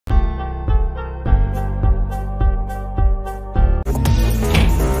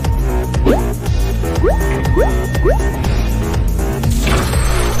Hello,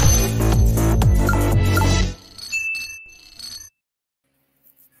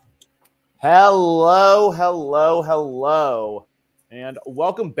 hello, hello, and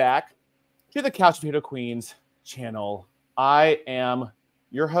welcome back to the Couch Potato Queens channel. I am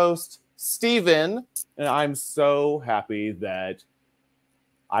your host, Steven, and I'm so happy that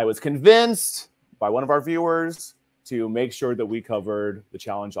I was convinced by one of our viewers to make sure that we covered the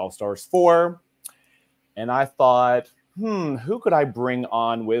Challenge All-Stars 4. And I thought, who could I bring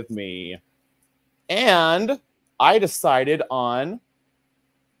on with me? And I decided on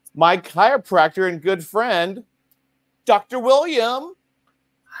my chiropractor and good friend, Dr. William.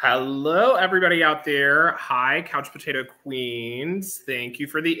 Hello, everybody out there. Hi, Couch Potato Queens. Thank you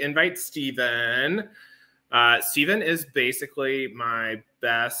for the invite, Steven. Steven is basically my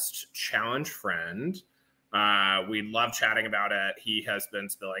best challenge friend. We love chatting about it. He has been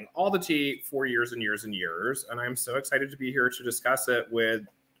spilling all the tea for years and years and years, and I'm so excited to be here to discuss it with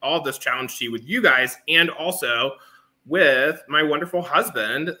all this challenge tea with you guys, and also with my wonderful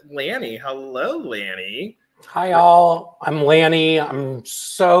husband, Lanny. Hello, Lanny. Hi, all. I'm Lanny. I'm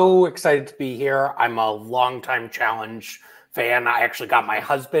so excited to be here. I'm a longtime Challenge fan. I actually got my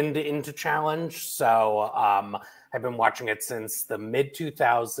husband into Challenge, so I've been watching it since the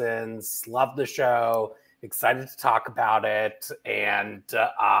mid-2000s. Love the show. Excited to talk about it. And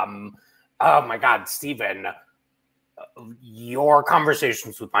oh my God, Steven, your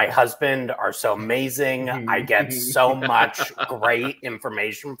conversations with my husband are so amazing. I get so much great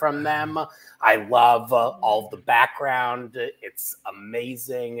information from them. I love all the background. It's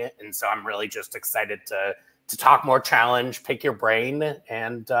amazing. And so I'm really just excited to talk more Challenge, pick your brain,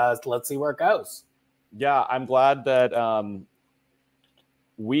 and let's see where it goes. Yeah, I'm glad that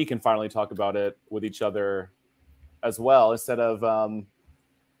we can finally talk about it with each other as well, instead of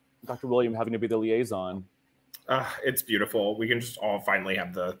Dr. William having to be the liaison. It's beautiful. We can just all finally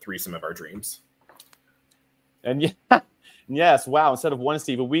have the threesome of our dreams. And yeah, yes, wow. Instead of one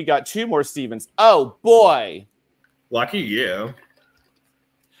Steven, we got two more Stevens. Oh, boy. Lucky you.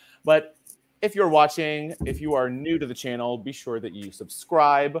 But if you're watching, if you are new to the channel, be sure that you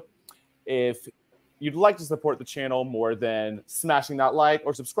subscribe. If you'd like to support the channel more than smashing that like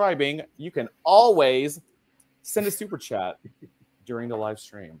or subscribing, you can always send a super chat during the live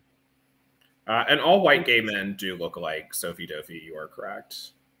stream. And all white gay men do look alike. Sophie Dophie, you are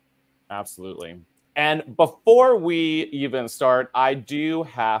correct. Absolutely. And before we even start, I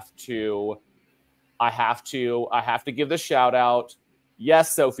have to give the shout out.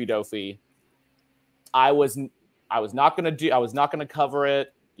 Yes, Sophie Dophie. I was not gonna cover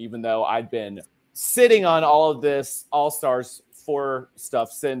it, even though I'd been sitting on all of this All-Stars 4 stuff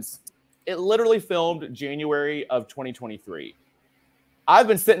since it literally filmed January of 2023. I've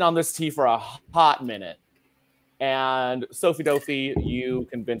been sitting on this tea for a hot minute. And Sophie Dophie, you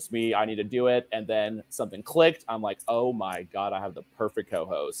convinced me I need to do it. And then something clicked. I'm like, oh my God, I have the perfect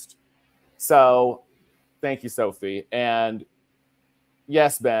co-host. So thank you, Sophie. And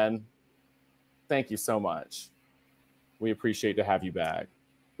yes, Ben, thank you so much. We appreciate to have you back.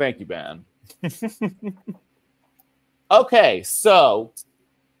 Thank you, Ben. Okay, so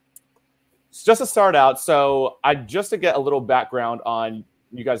just to start out, just to get a little background on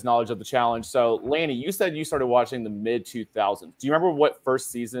you guys' knowledge of the challenge. So, Lanny, you said you started watching the mid-2000s. Do you remember what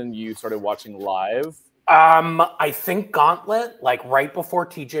first season you started watching live? I think Gauntlet, like right before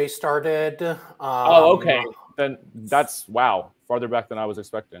TJ started. Oh, okay. Then that's, wow, farther back than I was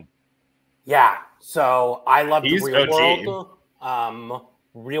expecting. Yeah. So I love the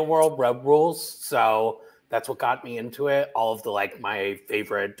real world Road Rules. So that's what got me into it. All of the my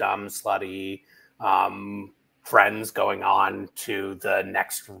favorite slutty friends going on to the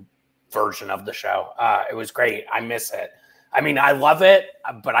next version of the show. It was great. I miss it. I mean, I love it,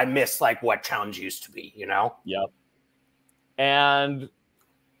 but I miss what Challenge used to be, you know? Yep. And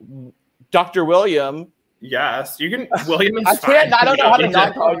Dr. William. Yes, you can. William is I can't. I don't know how to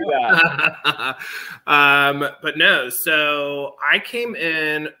not call you that. But no. So I came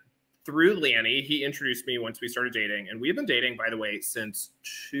in through Lanny. He introduced me once we started dating, and we've been dating, by the way, since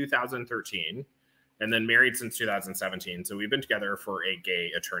 2013, and then married since 2017. So we've been together for a gay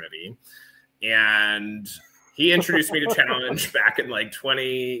eternity. And he introduced me to Challenge back in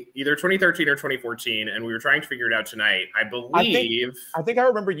either 2013 or 2014, and we were trying to figure it out tonight. I think I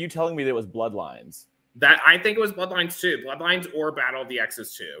remember you telling me that it was Bloodlines. I think it was Bloodlines 2. Bloodlines or Battle of the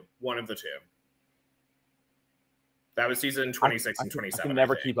Exes 2. One of the two. That was season 26 and 27. I can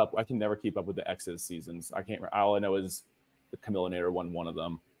never keep up. I can never keep up with the Exes seasons. I can't. All I know is the Camillinator won one of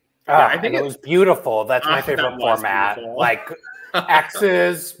them. Yeah, I think it was beautiful. That's my favorite format.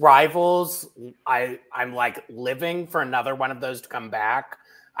 Exes, rivals. I'm like living for another one of those to come back.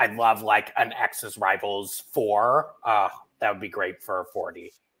 I'd love like an Exes Rivals 4. That would be great for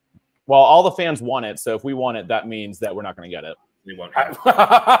 40. Well, all the fans want it, so if we want it, that means that we're not going to get it. We won't.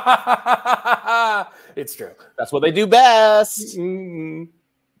 It's true. That's what they do best. Mm-hmm.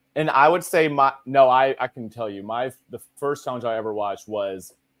 And I would say I can tell you the first challenge I ever watched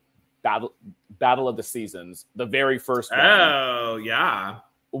was Battle of the Seasons, the very first one. Oh yeah,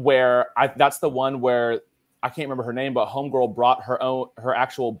 where that's the one where I can't remember her name, but homegirl brought her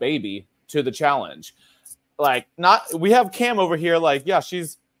actual baby to the challenge. Like, we have Cam over here, like, yeah,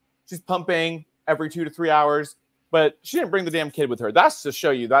 she's pumping every 2 to 3 hours, but she didn't bring the damn kid with her. That's to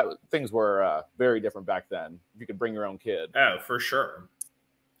show you that things were very different back then. You could bring your own kid. Oh, for sure.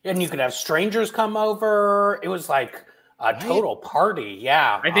 And you could have strangers come over. It was like a total party.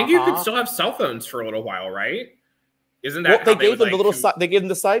 Yeah. I think you could still have cell phones for a little while, right? Isn't that they gave them they gave them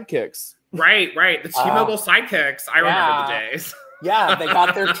the sidekicks. Right. The T-Mobile sidekicks. I remember the days. Yeah, they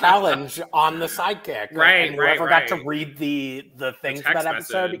got their challenge on the sidekick. Right, and whoever got to read the things for that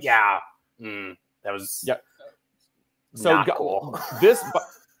episode. Message. Yeah. That was so cool. This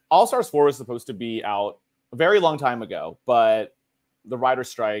All Stars 4 was supposed to be out a very long time ago, but the writer's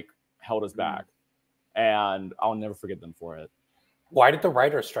strike held us back. And I'll never forget them for it. Why did the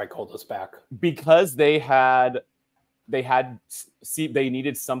writer's strike hold us back? Because they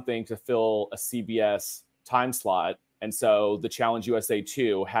needed something to fill a CBS time slot. And so the Challenge USA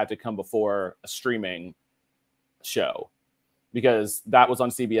 2 had to come before a streaming show because that was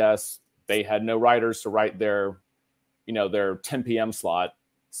on CBS. They had no writers to write their 10 p.m. slot.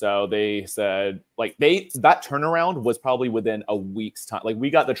 So they said, like, that turnaround was probably within a week's time. Like,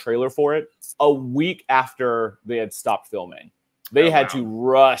 we got the trailer for it a week after they had stopped filming. They had to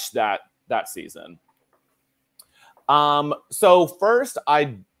rush that season. So first,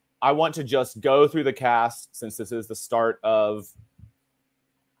 I want to just go through the cast since this is the start of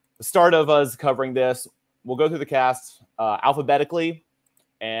us covering this. We'll go through the cast alphabetically,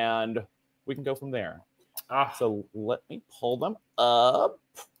 and we can go from there. So let me pull them up.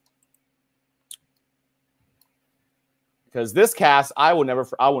 Because this cast, I will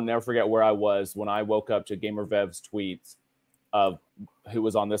never forget where I was when I woke up to Gamer Vev's tweets of who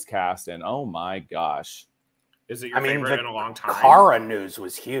was on this cast, and oh my gosh. Is it your favorite in a long time? Cara news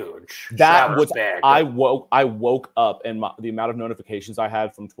was huge. That was big. I woke up and the amount of notifications I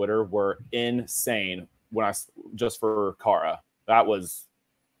had from Twitter were insane just for Cara. That was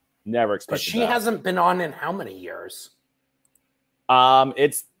never expected. But she hasn't been on in how many years?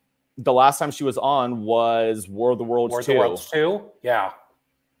 It's the last time she was on was War of the Worlds 2. Yeah.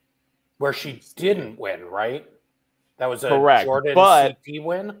 Where she didn't win, right? That was a correct, Jordan but CT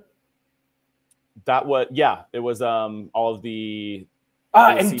win. That was it was all of the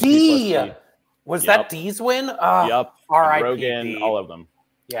and D was that D's win? Yep. R.I.P. Rogan, all of them.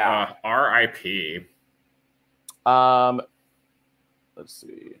 Yeah. R.I.P. Let's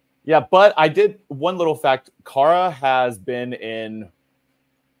see. Yeah, but I did one little fact. Cara has been in.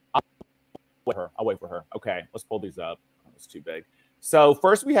 I'll wait for her. Okay, let's pull these up. That was too big. So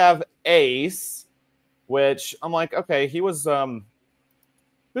first we have Ace, which I'm like, okay, he was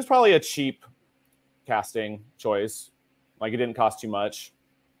probably a cheap casting choice. Like, it didn't cost too much.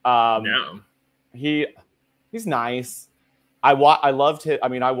 No. He's nice. I loved him. I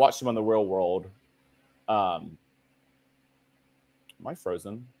mean, I watched him on The Real World. Am I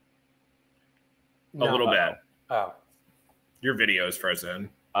frozen? A little bit. Oh. Your video is frozen.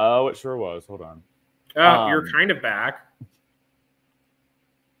 Oh, it sure was. Hold on. Oh, you're kind of back.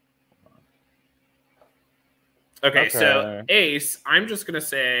 Okay, so Ace, I'm just going to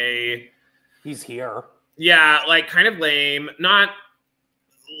say... He's here. Yeah, like, kind of lame. Not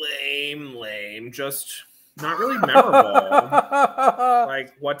lame. Just not really memorable.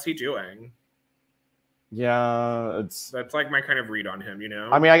 Like, what's he doing? Yeah, that's like my kind of read on him, you know?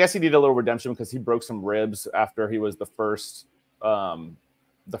 I mean, I guess he needed a little redemption because he broke some ribs after he was the first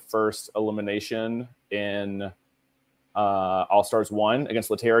elimination in All Stars 1 against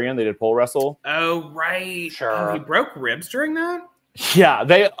Laterian. They did pole wrestle. Oh, right. Sure. Oh, he broke ribs during that? Yeah,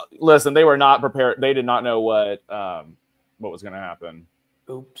 they were not prepared. They did not know what was going to happen.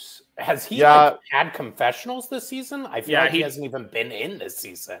 Oops. Has he had confessionals this season? I feel like he hasn't even been in this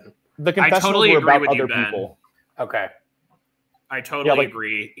season. The confessionals were about other people. Okay. I totally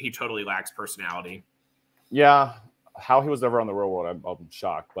agree. He totally lacks personality. Yeah. How he was ever on The Real World, I'm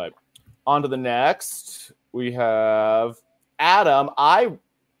shocked. But on to the next. We have Adam. I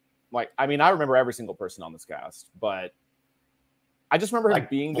remember every single person on this cast, but I just remember him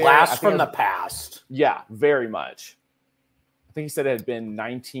being there. Blast from the past. Yeah, very much. I think he said it had been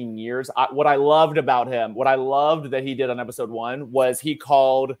 19 years. What I loved about him, what I loved that he did on episode 1 was he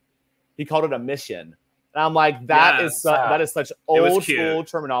called it a mission. And I'm like, that is such old school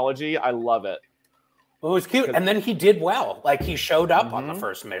terminology. I love it. It was cute. And then he did well. Like, he showed up on the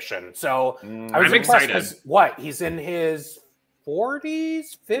first mission. So I was impressed because what? He's in his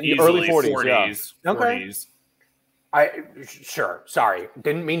 40s, 50s? Early 40s. Yeah. Okay. 40s. Sure. Sorry.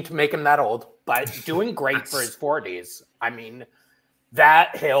 Didn't mean to make him that old, but doing great for his 40s. I mean,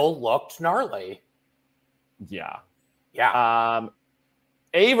 that hill looked gnarly. Yeah. Yeah.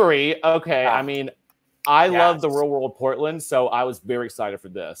 Avery, okay. I mean, I love the Real World Portland, so I was very excited for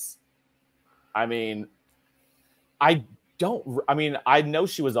this. I mean, I know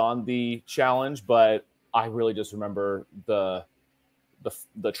she was on the challenge, but I really just remember the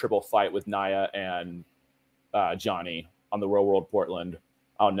triple fight with Naya and Johnny on the Real World Portland.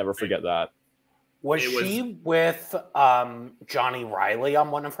 I'll never forget that. Was she with Johnny Riley on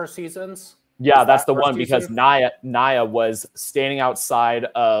one of her seasons? Yeah, that's the one because Naya was standing outside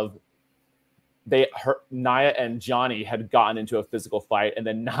of Naya and Johnny had gotten into a physical fight, and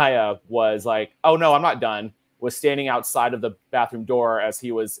then Naya was like, "Oh no, I'm not done." Was standing outside of the bathroom door as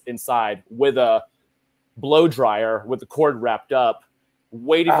he was inside with a blow dryer with the cord wrapped up,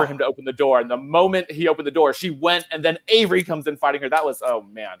 waiting for him to open the door. And the moment he opened the door, she went, and then Avery comes in fighting her. That was, oh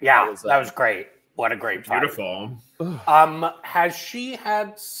man, that was great. What a great fight. Beautiful. Has she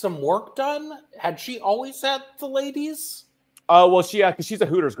had some work done? Had she always had the ladies? Oh well, because she's a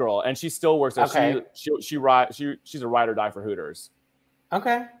Hooters girl, and she still works. Okay. She's a ride or die for Hooters.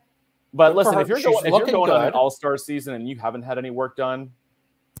 Okay. But listen, if you're going on an all-star season and you haven't had any work done,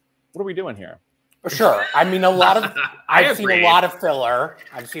 what are we doing here? Sure. I mean, I've seen a lot of filler.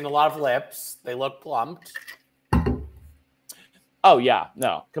 I've seen a lot of lips. They look plumped. Oh yeah,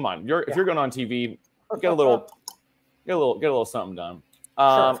 no, come on. If you're going on TV, get a little something done.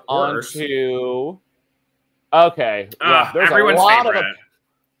 Sure, on to okay. Yeah, there's everyone's a lot favorite.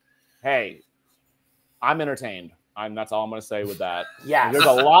 Hey, I'm entertained. That's all I'm going to say with that. Yeah, there's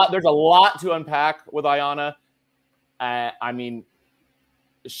a lot to unpack with Ayanna. I mean,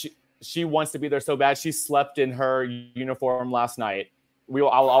 she wants to be there so bad. She slept in her uniform last night. I'll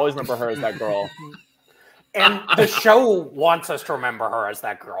always remember her as that girl. And the show wants us to remember her as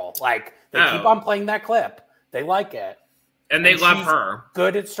that girl. Like, they keep on playing that clip. They like it. And they love her.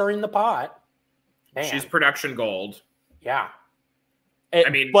 Good at stirring the pot. Man. She's production gold. Yeah. But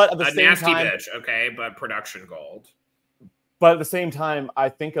at the same nasty time, bitch, okay, but production gold. But at the same time, I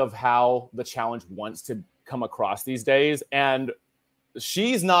think of how the challenge wants to come across these days, and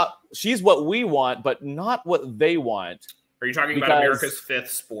she's what we want, but not what they want. Are you talking about America's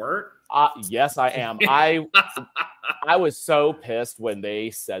fifth sport? Yes, I am. I was so pissed when they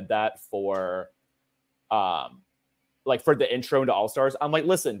said that for the intro into All Stars. I'm like,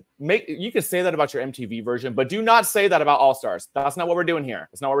 listen, you can say that about your MTV version, but do not say that about All Stars. That's not what we're doing here.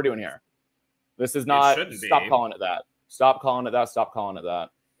 That's not what we're doing here. This is not. Stop calling it that. Stop calling it that. Stop calling it that.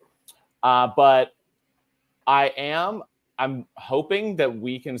 But I'm hoping that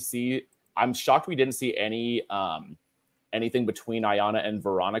we can see. I'm shocked we didn't see anything between Ayanna and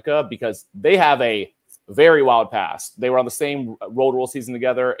Veronica because they have a very wild past. They were on the same Road Rule season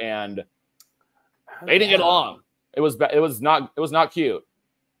together, and they didn't get along. It was not cute.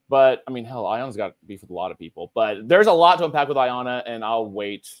 But I mean, hell, Ayanna's got beef with a lot of people. But there's a lot to unpack with Ayanna, and I'll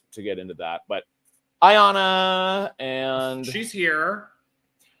wait to get into that. But Ayanna and she's here.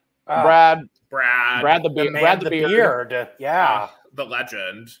 Brad the beard. Yeah, the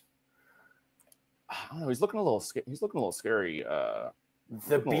legend. I don't know. He's looking a little scary.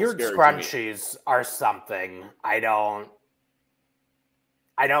 The beard scrunchies are something. I don't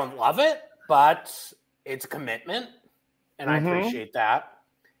love it, but it's commitment, and I appreciate that.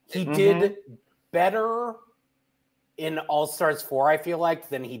 He did better in All Stars 4, I feel like,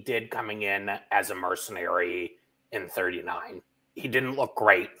 than he did coming in as a mercenary in 39. He didn't look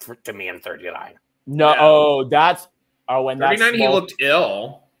great to me in 39. No, yeah. When 39 he looked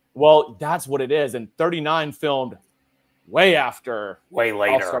ill. Well, that's what it is. And 39 filmed way later.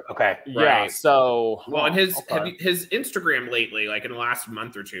 Okay. Yeah. Right. So, and his Instagram lately, like in the last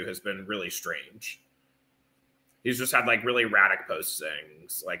month or two, has been really strange. He's just had like really erratic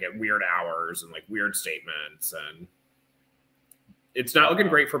postings, like at weird hours and like weird statements, and it's not looking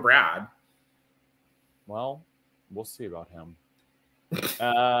great for Brad. Well, we'll see about him.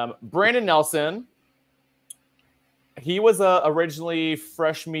 Brandon Nelson. He was originally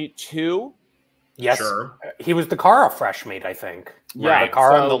Fresh Meat 2. Yes. Sure. He was the Cara Fresh Meat, I think. Yeah. The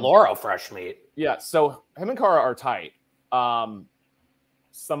Cara and the Laura Fresh Meat. Yeah. So him and Cara are tight.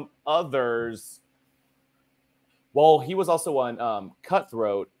 Some others. Well, he was also on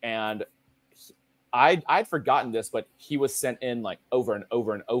Cutthroat, and I'd forgotten this, but he was sent in like over and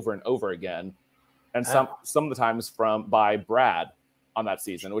over and over and over again, and some of the times by Brad on that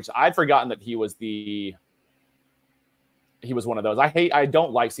season, which I'd forgotten that he was one of those. I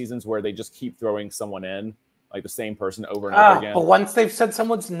don't like seasons where they just keep throwing someone in, like the same person over and over again. But once they've said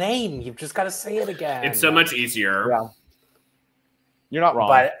someone's name, you've just got to say it again. It's so much easier. Yeah. You're not wrong.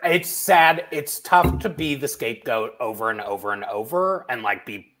 But it's sad. It's tough to be the scapegoat over and over and over and like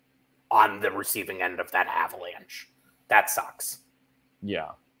be on the receiving end of that avalanche. That sucks.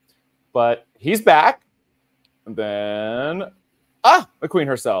 Yeah. But he's back. And then the queen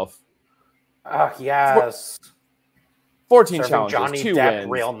herself. Oh, yes. 14 Serving challenges, Johnny 2 Depp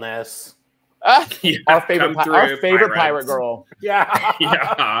wins. realness. Yeah, our favorite pirate girl. Yeah.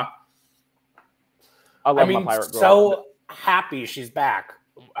 Yeah. I love my pirate girl. So happy she's back.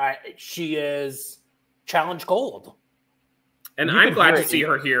 She is challenge gold. And You I'm can glad hear to it. see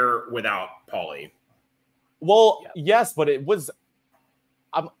her here without Pauly. Well, yes, but it was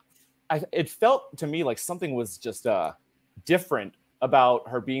it felt to me like something was just different about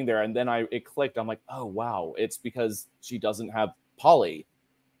her being there, and then it clicked. I'm like, oh wow, it's because she doesn't have Pauly,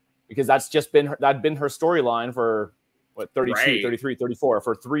 because that'd been her storyline for what 32, Right. 33, 34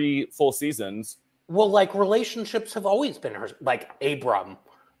 for 3 full seasons. Well, like relationships have always been her. Like Abram.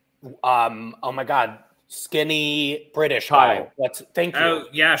 Oh my God, skinny British Kyle. guy. Thank you. Oh,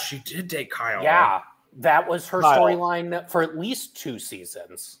 yeah, she did date Kyle. Yeah, that was her Kyle. storyline for at least 2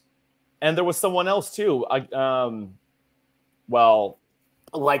 seasons. And there was someone else too. Well,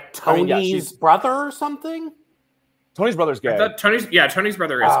 Like I mean, Tony's yeah, brother or something. Tony's brother's gay. I thought Tony's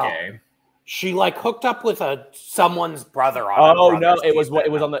brother is gay. She like hooked up with someone's brother on. Oh no, it was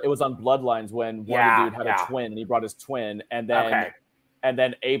on Bloodlines when one dude had Yeah. a twin and he brought his twin, and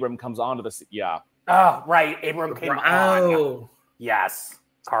then Abram comes onto the Oh right, Abram came on. Oh, Yes,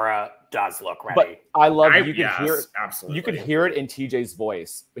 Kara does look ready. But I love you can hear it. absolutely. You could hear it in TJ's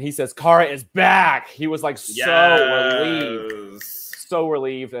voice. He says, "Kara is back." He was like so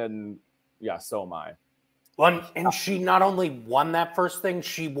relieved, and yeah, so am I. And she not only won that first thing,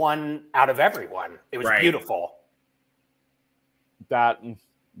 she won out of everyone. It was beautiful. I'm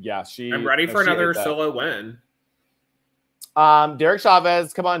ready for another solo win. Derek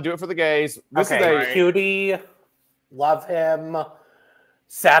Chavez, come on, do it for the gays. This is a cutie. Love him.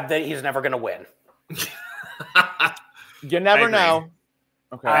 Sad that he's never going to win. You never know.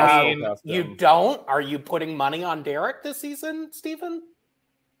 Okay, I mean, you don't? Are you putting money on Derek this season, Stephen?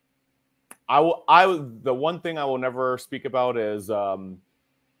 The one thing I will never speak about is a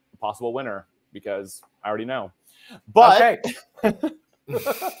possible winner, because I already know. But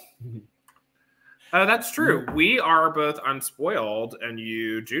that's true. We are both unspoiled, and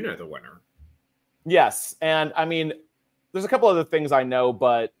you do know the winner. Yes, and I mean, there's a couple other things I know,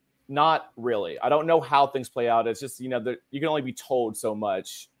 but not really. I don't know how things play out. It's just, you can only be told so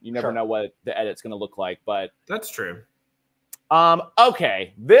much. You never know what the edit's going to look like. But that's true.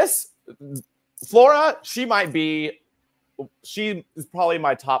 Okay, Flora, she is probably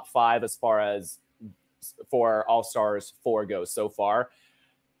my top 5 as far as for All Stars 4 goes so far.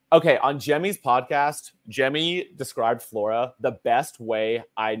 Okay, on Jemmy's podcast, Jemmy described Flora the best way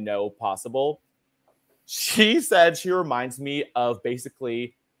I know possible. She said she reminds me of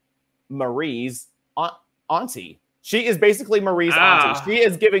basically Marie's auntie. She is basically Marie's auntie. She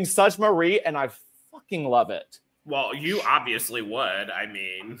is giving such Marie, and I fucking love it. Well, you obviously would. I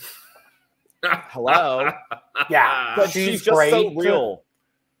mean, hello. Yeah, but she's just great. So real.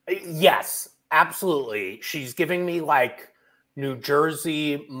 Yes, absolutely. She's giving me like New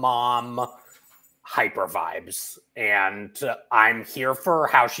Jersey mom hyper vibes, and I'm here for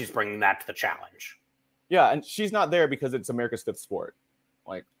how she's bringing that to the challenge. Yeah, and she's not there because it's America's 5th sport.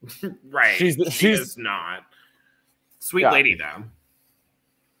 Like, right? She is not. Sweet lady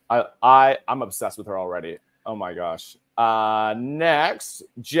though. I'm obsessed with her already. Oh my gosh. Next,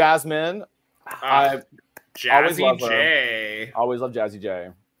 Jasmine. I always love her. Always love Jazzy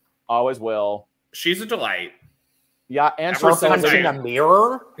J. Always will. She's a delight. Yeah, and she's punching a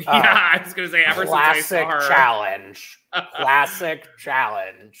mirror. Yeah, I was gonna say ever since I saw her. Classic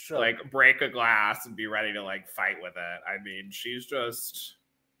challenge. Like break a glass and be ready to like fight with it. I mean, she's just.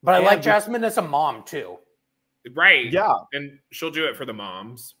 But I like Jasmine as a mom too. Right. Yeah, and she'll do it for the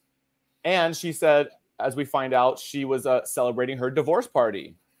moms. And she said, as we find out, she was celebrating her divorce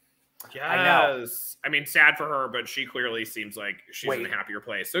party. Yes. I know. I mean, sad for her, but she clearly seems like she's in a happier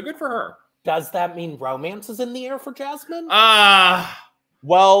place. So good for her. Does that mean romance is in the air for Jasmine?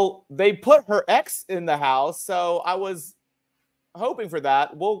 Well, they put her ex in the house, so I was hoping for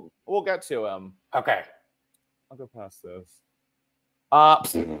that. We'll get to him. Okay. I'll go past this.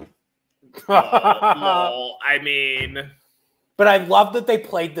 Lol. I mean, but I love that they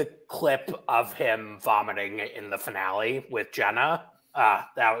played the clip of him vomiting in the finale with Jenna.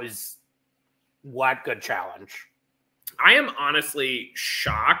 That was what good challenge. I am honestly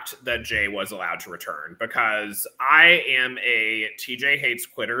shocked that Jay was allowed to return because I am a TJ hates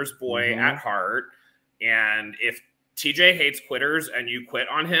quitters boy at heart. And if TJ hates quitters and you quit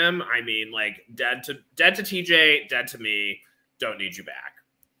on him, I mean, like, dead to TJ, dead to me, don't need you back.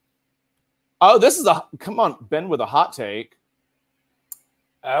 Oh, this is come on, Ben with a hot take.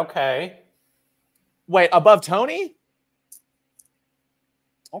 Okay. Wait, above Tony?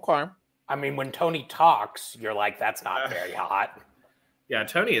 Okay. I mean, when Tony talks, you're like, that's not very hot. Yeah,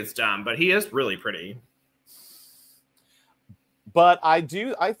 Tony is dumb, but he is really pretty. But I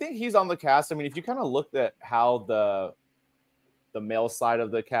think he's on the cast. I mean, if you kind of looked at how the male side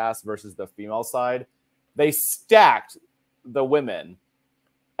of the cast versus the female side, they stacked the women.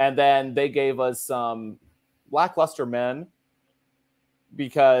 And then they gave us some lackluster men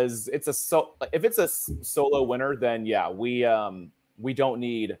because if it's a solo winner, then yeah, we don't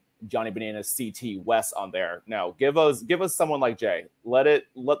need Johnny Bananas, CT, Wes on there. No, give us someone like Jay. Let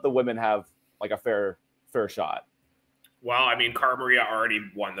the women have like a fair shot. Well, I mean, Cara Maria already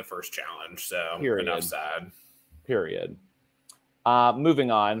won the first challenge, so enough said. Period. Moving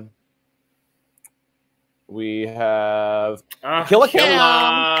on. We have Killa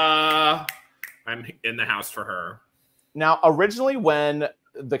Cam. I'm in the house for her. Now, originally when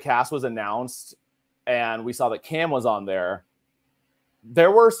the cast was announced and we saw that Cam was on there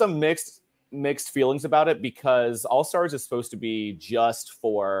were some mixed feelings about it because All Stars is supposed to be just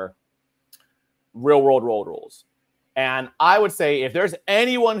for real world road rules. And I would say if there's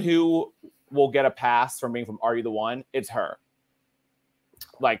anyone who will get a pass from being from Are You the One, it's her.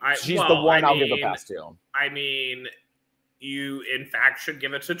 Like, she's the one I'll give the pass to. I mean, you in fact should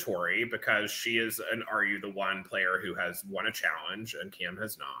give it to Tori because she is an Are You the One player who has won a challenge and Cam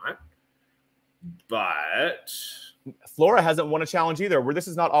has not. But Flora hasn't won a challenge either. This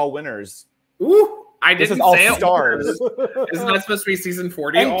is not all winners. Ooh, I didn't say all stars. Isn't that supposed to be season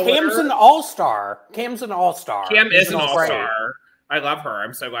 40? And Cam's an all-star. Cam's an all-star. Cam is an all-star. I love her.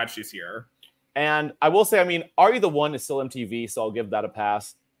 I'm so glad she's here. And I will say, I mean, Are You the One is still MTV, so I'll give that a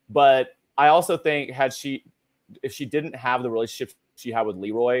pass. But I also think if she didn't have the relationship she had with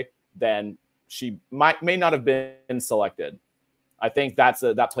Leroy, then she may not have been selected. I think that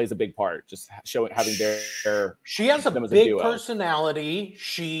plays a big part. Just having their she has a big personality.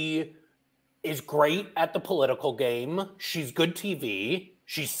 She is great at the political game. She's good TV.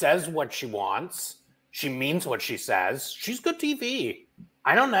 She says what she wants. She means what she says. She's good TV.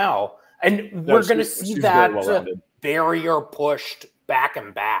 I don't know. And we're going to see that barrier pushed back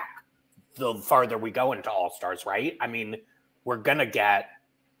and back the farther we go into All Stars, right? I mean, we're going to get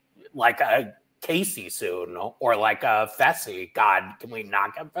like a Casey soon or like a Fessy. God, can we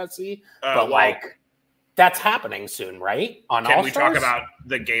not get Fessy? But like, that's happening soon, right? On All Stars? Can we talk about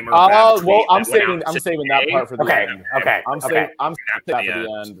the gamer? Well, I'm saving that part for the end. Okay. I'm saving that for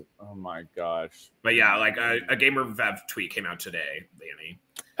the end. Oh my gosh! But yeah, like a gamer Vev tweet came out today, Danny.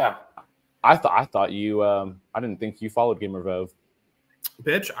 Oh, I thought you. I didn't think you followed Gamer Vev.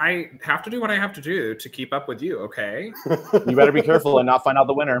 Bitch, I have to do what I have to do to keep up with you. Okay. You better be careful and not find out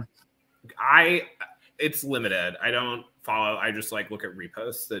the winner. It's limited. I don't follow. I just like look at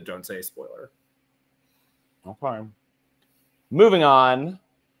reposts that don't say spoiler. Okay. Moving on.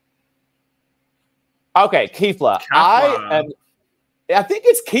 Okay, Kefla. I think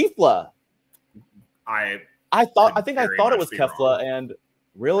it's Kefla. I thought it was Kefla, and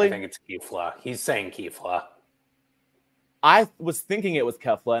really, I think it's Kefla. He's saying Kefla. I was thinking it was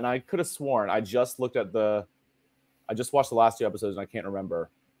Kefla, and I could have sworn I just watched the last 2 episodes, and I can't remember.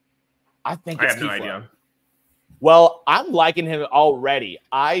 I think it's Kefla. I have no idea. Well, I'm liking him already.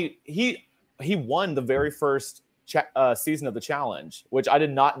 He won the very first season of the challenge, which I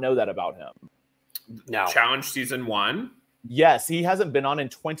did not know that about him. No. Challenge season 1? Yes, he hasn't been on in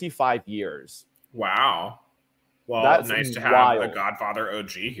 25 years. Wow. Well, that's nice to have the Godfather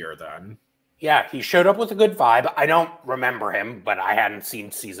OG here then. Yeah, he showed up with a good vibe. I don't remember him, but I hadn't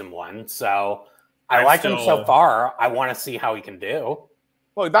seen season 1, so I like him so far. I want to see how he can do.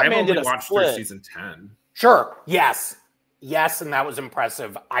 Well, that man did a watched split. Through season 10. Sure. Yes, and that was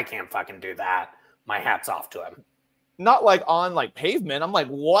impressive. I can't fucking do that. My hat's off to him. Not like on like pavement. I'm like,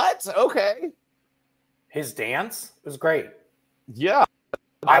 what? Okay. His dance was great. Yeah.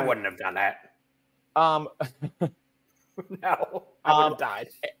 I wouldn't have done that. No, I would have died.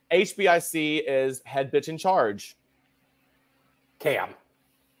 HBIC is head bitch in charge. Cam.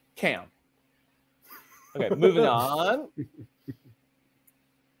 Okay, moving on.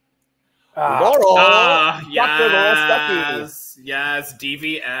 Laurel. Dr. Laurel Stuckey. Yes,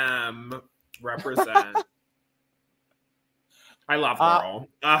 DVM represent. I love Laurel.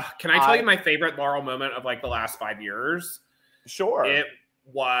 Can I tell you my favorite Laurel moment of like the last 5 years? Sure. It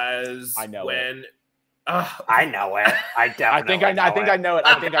was I know when. I know it. I definitely. I think I know it.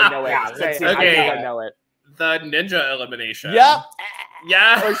 I think I know it. Yeah, Say, okay. I think I know it. The ninja elimination. Yep.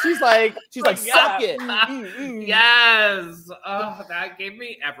 Yeah. Or she's like, Yeah. suck it. Yes. Oh, that gave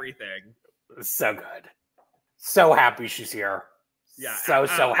me everything. So good. So happy she's here. Yeah.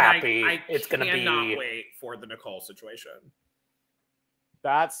 So happy. It's gonna be. I cannot wait for the Nicole situation.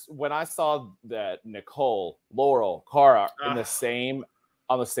 That's when I saw that Nicole, Laurel, Cara on the same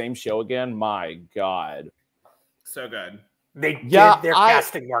show again. My God. So good. They did their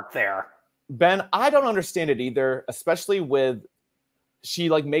casting work there. Ben, I don't understand it either, especially with she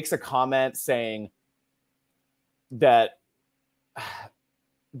like makes a comment saying that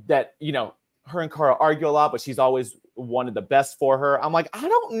you know, her and Cara argue a lot, but she's always wanted the best for her. I'm like, I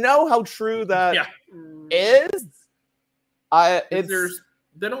don't know how true that is. There's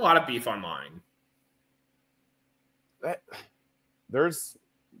been a lot of beef online. There's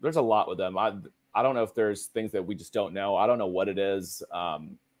a lot with them. I don't know if there's things that we just don't know. I don't know what it is.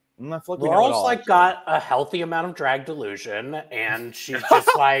 Laurel's like got a healthy amount of drag delusion, and she's just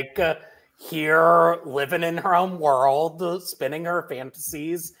like here living in her own world, spinning her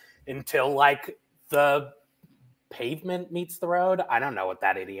fantasies until like the pavement meets the road. I don't know what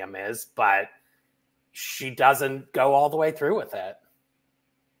that idiom is, but she doesn't go all the way through with it.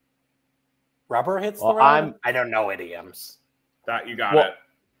 Rubber hits the road. I don't know idioms. That you got it.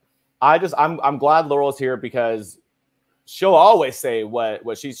 I'm glad Laurel's here because she'll always say what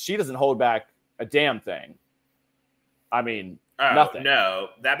she doesn't hold back a damn thing. I mean, nothing. No,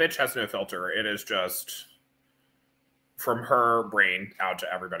 that bitch has no filter. It is just from her brain out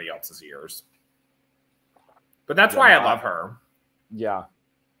to everybody else's ears. But that's why I love her. Yeah.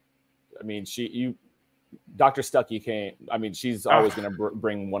 I mean, Dr. Stuckey can't. I mean, she's always going to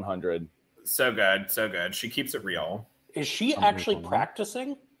bring 100. So good, so good. She keeps it real. Is she actually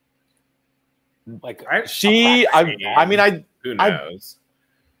practicing? Like who knows?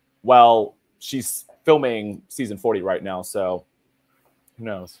 Well, she's filming season 40 right now, so who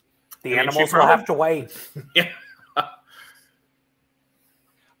knows? The animals will have to wait. Yeah.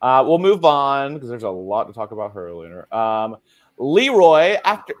 We'll move on because there's a lot to talk about her later. Leroy,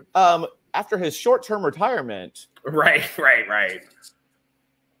 after his short-term retirement. Right.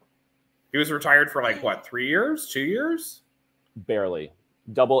 He was retired for like what, 3 years, 2 years? Barely.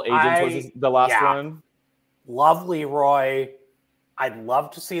 Double Agents was the last one. Love Leroy. I'd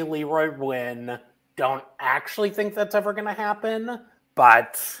love to see Leroy win. Don't actually think that's ever going to happen,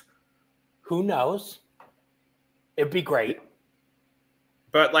 but who knows? It'd be great.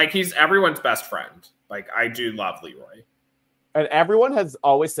 But like, he's everyone's best friend. Like, I do love Leroy. And everyone has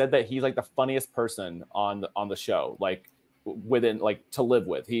always said that he's like the funniest person on the show, like within like to live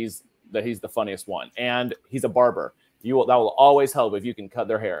with. He's the funniest one, and he's a barber. That will always help if you can cut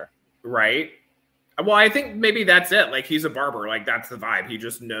their hair. Right. Well, I think maybe that's it. Like, he's a barber. Like, that's the vibe. He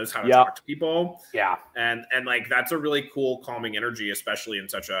just knows how to talk to people. Yeah. And like, that's a really cool, calming energy, especially in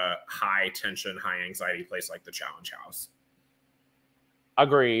such a high tension, high anxiety place like the Challenge House.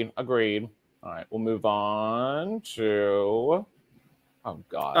 Agreed. All right, we'll move on to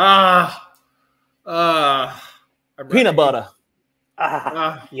God. Peanut butter.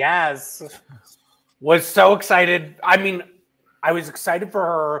 Yes. Was so excited. I mean, I was excited for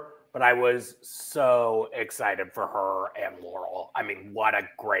her, but I was so excited for her and Laurel. I mean, what a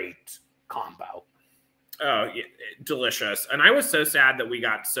great combo. Oh, yeah, delicious. And I was so sad that we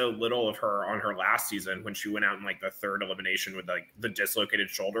got so little of her on her last season when she went out in like the third elimination with like the dislocated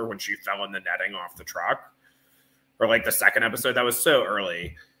shoulder when she fell in the netting off the truck. Or like the second episode. That was so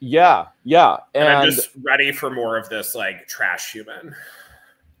early. Yeah. And I'm just ready for more of this like trash human.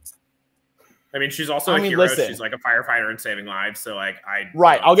 I mean, she's also a hero. Listen. She's like a firefighter and saving lives. So like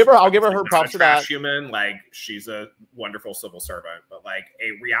I'll give her her props for that. Trash human, like she's a wonderful civil servant, but like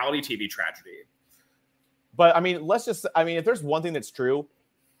a reality TV tragedy. But I mean, if there's one thing that's true,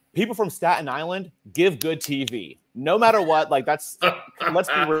 people from Staten Island give good TV. No matter what, like let's be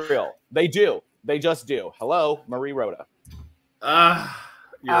real. They do. They just do. Hello, Marie Rhoda.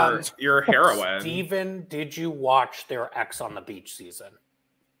 You're a heroine. Steven, did you watch their X on the Beach season?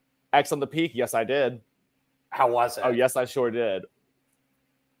 X on the Peak? Yes, I did. How was it? Oh, yes, I sure did.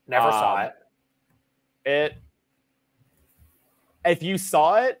 Never saw it. If you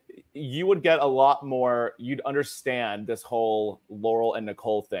saw it, you would get a lot more. You'd understand this whole Laurel and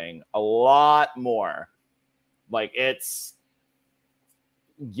Nicole thing a lot more Like it's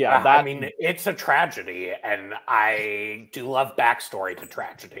that I mean, it's a tragedy, and I do love backstory to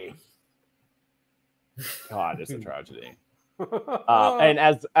tragedy. God, it's a tragedy. And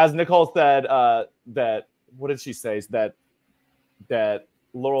as Nicole said, that what did she say? That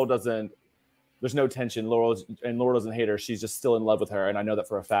Laurel doesn't. There's no tension. Laurel doesn't hate her. She's just still in love with her, and I know that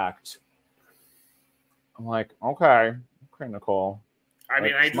for a fact. I'm like, okay, Nicole. I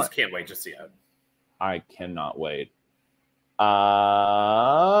mean, I just can't wait to see it. I cannot wait.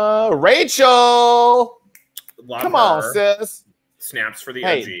 Rachel, come on, sis. Snaps for the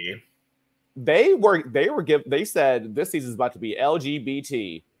OG. They said this season is about to be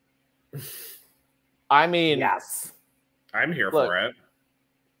LGBT. I mean, yes, I'm here for it.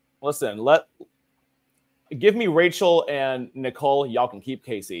 Listen, give me Rachel and Nicole. Y'all can keep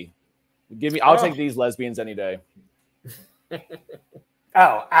Casey. I'll take these lesbians any day.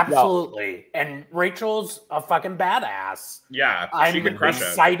 Oh, absolutely. No. And Rachel's a fucking badass. Yeah, I'm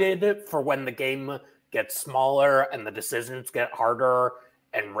excited for when the game gets smaller and the decisions get harder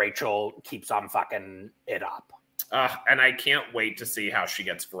and Rachel keeps on fucking it up. And I can't wait to see how she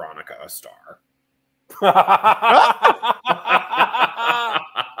gets Veronica a star.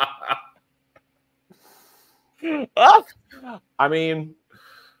 I mean,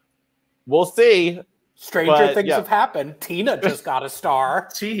 we'll see. Stranger things have happened. Tina just got a star.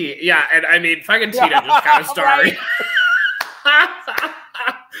 Yeah, and I mean, fucking Tina just got a star. Right?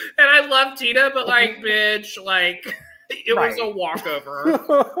 And I love Tina, but like, bitch, like, it was a walkover.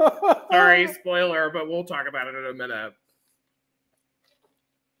 Sorry, spoiler, but we'll talk about it in a minute.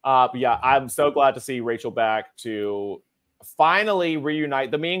 Yeah, I'm so glad to see Rachel back to finally reunite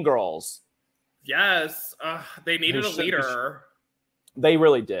the Mean Girls. Yes, they needed a leader. They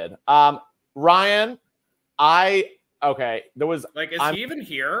really did. Ryan, there was like, is he even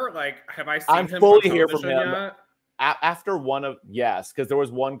here? Like, have I seen I'm him fully here from him yet? After because there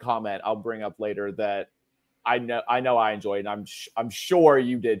was one comment I'll bring up later that I know I enjoyed, and I'm sure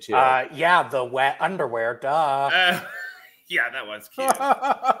you did too. Yeah, the wet underwear, duh. Yeah, that was cute.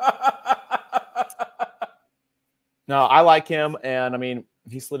 No, I like him, and I mean,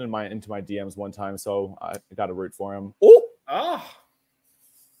 he slid into my DMs one time, so I got to root for him. Oh.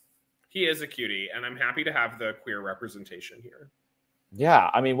 He is a cutie, and I'm happy to have the queer representation here. Yeah,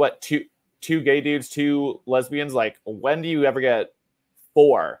 I mean, what, two gay dudes, 2 lesbians? Like, when do you ever get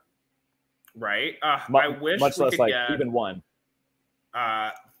 4? Right? I wish much we less could like get, even 1.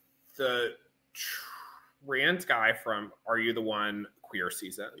 The trans guy from Are You the One queer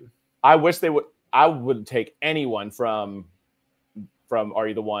season. I wish they would. I would take anyone from Are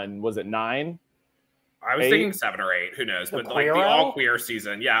You the One? Was it 9? I was thinking 7 or 8. Who knows? But like the all queer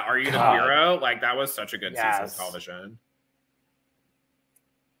season. Yeah. Are You the Queero? Like, that was such a good season of television.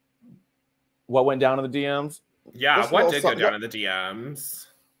 What went down in the DMs? Yeah. What did go down in the DMs?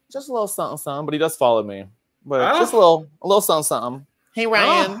 Just a little something, something. But he does follow me. But just a little something, something. Hey,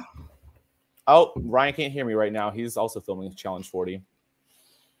 Ryan. Oh, Ryan can't hear me right now. He's also filming Challenge 40.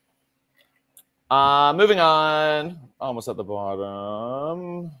 Moving on. Almost at the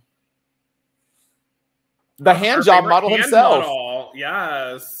bottom. The hand job model himself. Model.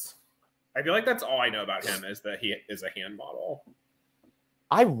 Yes. I feel like that's all I know about him is that he is a hand model.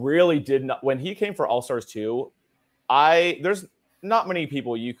 I really did not. When he came for All Stars 2, there's not many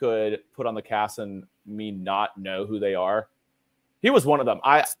people you could put on the cast and me not know who they are. He was one of them.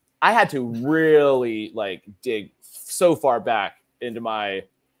 I had to really like dig so far back into my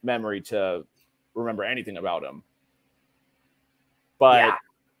memory to remember anything about him. But yeah.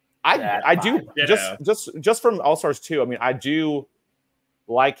 I do just from All Stars 2. I mean, I do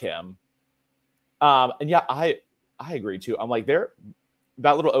like him. And yeah, I agree too. I'm like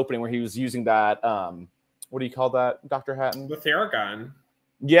that little opening where he was using that what do you call that, Dr. Hatton? The Theragun.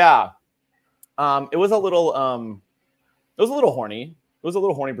 Yeah. It was a little horny. It was a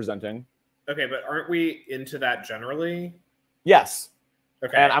little horny presenting. Okay, but aren't we into that generally? Yes.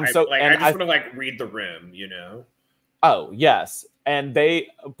 Okay. And I just want to like read the room, you know? Oh, yes.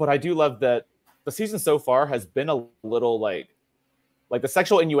 But I do love that the season so far has been a little like the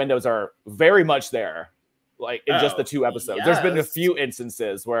sexual innuendos are very much there. Like in just the 2 episodes. Yes. There's been a few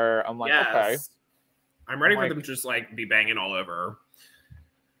instances where I'm like, okay. I'm ready for them to just like be banging all over.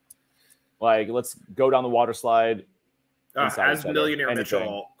 Like, let's go down the water slide. As Millionaire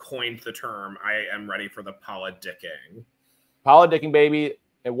Mitchell coined the term, I am ready for the polydicking. Polydicking, baby.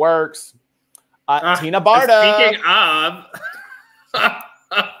 It works. Tina Barta. Speaking of...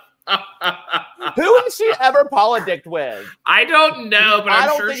 Who has she ever polydicked with? I don't know, but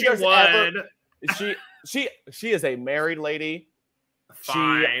I'm sure she would. She is a married lady.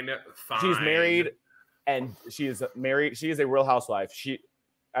 Fine. She's married. and she is married. She is a Real Housewife. She,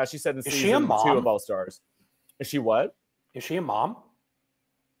 as she said in Is she a season 2 mom? of All Stars. Is she what? Is she a mom?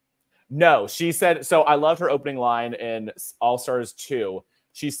 No, she said. So I loved her opening line in All Stars 2.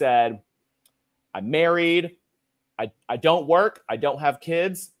 She said, "I'm married. I don't work. I don't have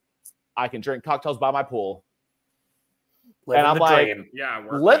kids. I can drink cocktails by my pool." Living and I'm the like, dream. Yeah,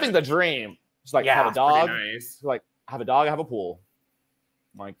 living the dream. She's like, Yeah, have a dog. nice. She's like, have a dog, have a pool.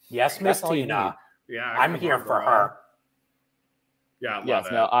 I'm like, yes, Miss that's all you Tina. Yeah, I'm come here on, for girl. her. Yeah, love yes,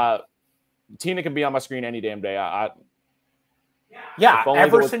 it. no. Tina can be on my screen any damn day. Yeah, If only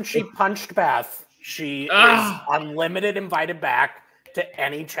ever there was- since she punched Beth, she is Ah. unlimited invited back to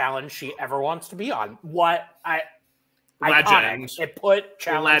any challenge she ever wants to be on. Iconic. Legend. It put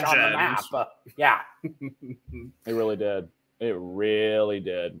challenge on the Legend. map. Yeah. It really did. It really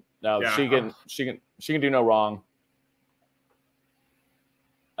did. No, Yeah. she can do no wrong.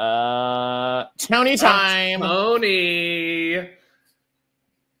 Tony time. Tony.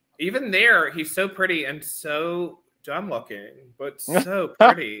 Even there, he's so pretty and so dumb looking, but so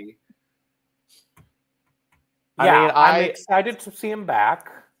pretty. Yeah, I I'm excited to see him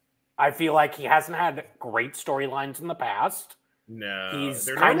back. I feel like he hasn't had great storylines in the past. No, He's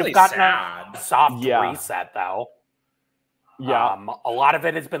they're kind normally of gotten sad. a soft Yeah. reset, though. Yeah. A lot of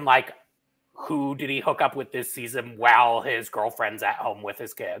it has been like, who did he hook up with this season while his girlfriend's at home with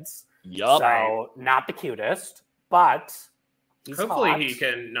his kids? Yup. So, not the cutest, but he's Hopefully, hot. he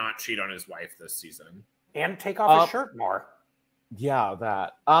can not cheat on his wife this season. And take off his shirt more. Yeah,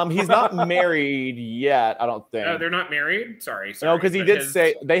 that. He's not married yet, I don't think. Oh, they're not married? Sorry. No, because he but did his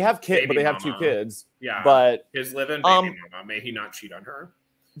say they have kids, but baby they have 2 mama. kids. Yeah. But his live-in baby mama, may he not cheat on her.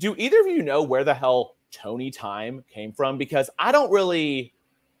 do either of you know where the hell Tony Time came from? Because I don't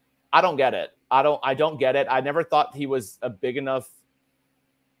get it. I don't get it. I never thought he was a big enough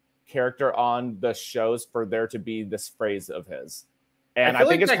character on the shows for there to be this phrase of his. And I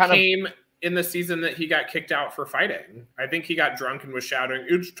think it's that kind came in the season that he got kicked out for fighting. I think he got drunk and was shouting,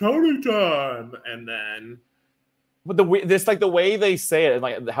 "It's Tony time!" And then, but the way they say it, and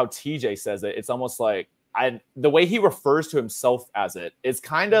like how TJ says it, it's almost like the way he refers to himself as it is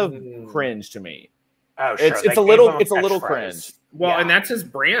kind of cringe to me. Oh, sure. It's a little cringe. Well, Yeah. and that's his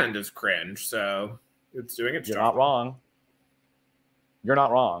brand is cringe, so it's doing its You're job. not wrong. You're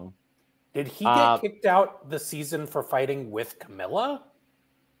not wrong. Did he get kicked out the season for fighting with Camilla?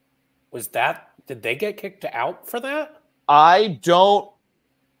 Did they get kicked out for that? I don't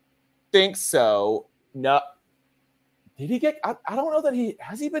think so. No. Did he get? I don't know that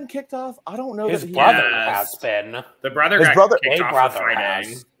has he been kicked off? I don't know His that brother Yes. has been. The brother His got brother- kicked A off brother for fighting.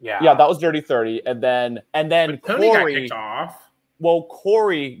 has. Yeah. Yeah, that was Dirty 30, and then But Tony got Corey. kicked off. Well,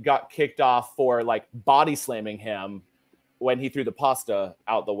 Corey got kicked off for like body slamming him when he threw the pasta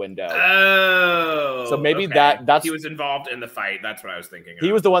out the window. Oh, So maybe okay. that's he was involved in the fight. That's what I was thinking. he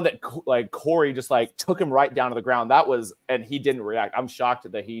of. was the one that like Corey just like took him right down to the ground. That was, and he didn't react. I'm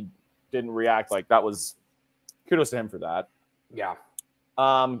shocked that he didn't react. Like that was kudos to him for that. Yeah.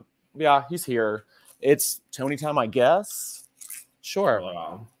 Yeah, he's here. It's Tony time, I guess. Sure,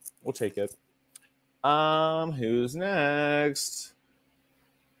 Well, we'll take it. Who's next?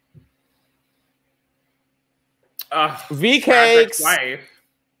 V Brad's Cakes. ex-wife.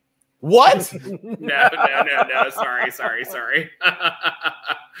 What? No. Sorry.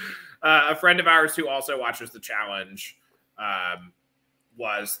 A friend of ours who also watches the challenge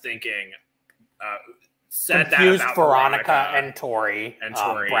was thinking, said Confused that about Veronica and Tori,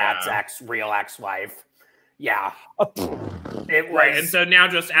 Brad's real ex-wife. Yeah. It was right. And so now,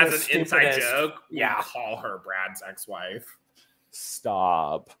 just as the an inside stupidest- joke, we yeah. call her Brad's ex-wife.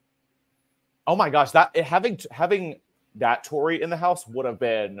 Stop. Oh my gosh, that having that Tori in the house would have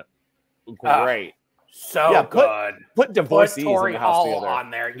been great. So Yeah, good. Put divorcees in Tori the house Hall together.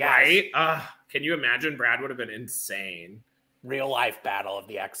 on there. Yes. Right? Can you imagine? Brad would have been insane. Real life battle of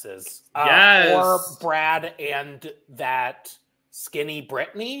the exes. Yes. Or Brad and that skinny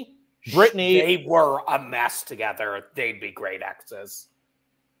Brittany. Brittany, They were a mess together. They'd be great exes.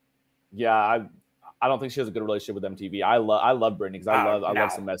 yeah, I don't think she has a good relationship with MTV. I love Brittany because I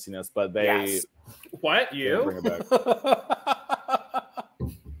love some messiness, but they Yes. What, they bring you? it back.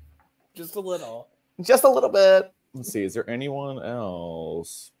 Just a little. Just a little bit. Let's see. Is there anyone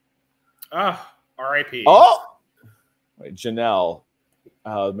else? R.I.P. Oh, wait, Janelle.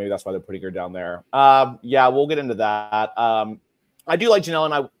 Maybe that's why they're putting her down there. Yeah, we'll get into that. I do like Janelle,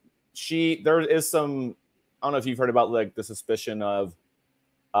 and there is some. I don't know if you've heard about like the suspicion of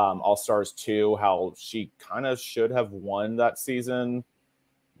All Stars 2, how she kind of should have won that season.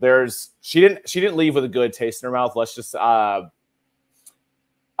 She didn't leave with a good taste in her mouth. Let's just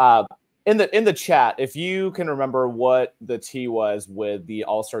in the chat, if you can remember what the tea was with the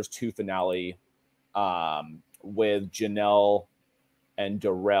All-Stars 2 finale, with Janelle and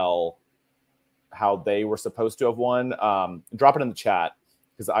Darrell, how they were supposed to have won, drop it in the chat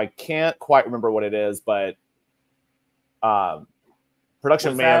because I can't quite remember what it is, but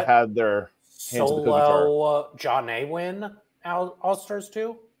production may have had their hands in the cookie jar. Solo John A win All-Stars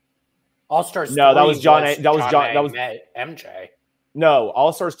 2? All-Stars No, 3 that was John A. That was John. That was MJ. No,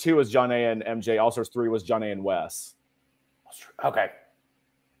 All-Stars 2 was John A and MJ. All-Stars 3 was John A and Wes. Okay.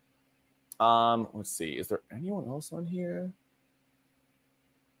 Let's see. Is there anyone else on here?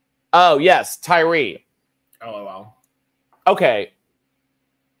 Oh, yes, Tyree. Oh, wow. Okay.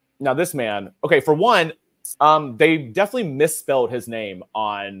 Now this man. Okay, for one, they definitely misspelled his name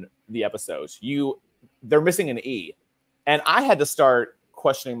on the episodes. They're missing an E. And I had to start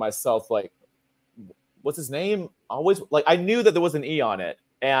questioning myself, like, what's his name? Always, like, I knew that there was an E on it,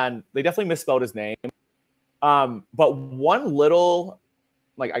 and they definitely misspelled his name. But one little,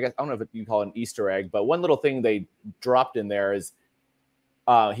 like, I guess, I don't know if you call it an Easter egg, but one little thing they dropped in there is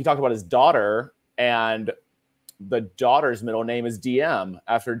he talked about his daughter, and the daughter's middle name is DM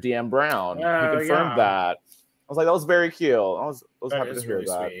after DM Brown. He confirmed that. I was like, that was very cute. I was happy to hear really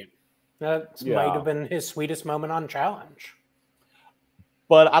that. Sweet. That might have been his sweetest moment on Challenge.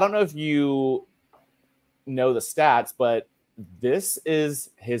 But I don't know if you know the stats, but this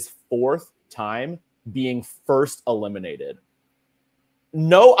is his 4th time being first eliminated.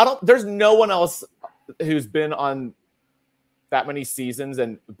 No, there's no one else who's been on that many seasons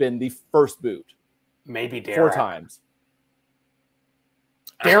and been the first boot. Maybe Derek. 4 times.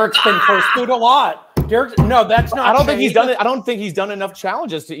 Derek's been first boot a lot. Derek, no, that's not. I don't think he's done it. I don't think he's done enough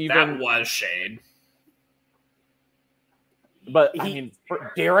challenges to even. That was shade. But I mean,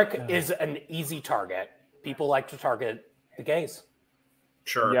 Derek is an easy target. People like to target the gays.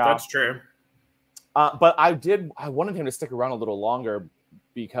 Sure, that's true. But I wanted him to stick around a little longer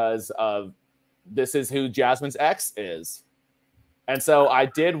because of this is who Jasmine's ex is. And so I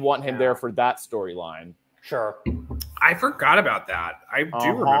did want him there for that storyline. Sure. I forgot about that. I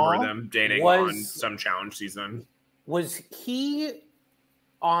do remember them dating on some challenge season. Was he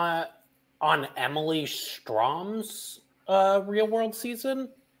on Emily Strom's Real World season?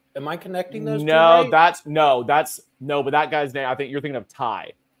 Am I connecting those two? But that guy's name, I think you're thinking of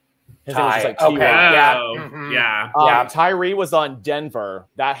Ty. His name was just like T. Yeah. Tyree was on Denver.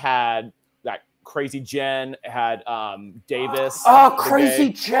 That had that Crazy Jen, had Davis. Oh,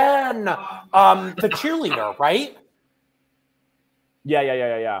 Crazy Jen. The cheerleader, right?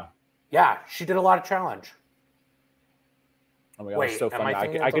 Yeah. Yeah, she did a lot of challenge. Oh my god, it was so funny.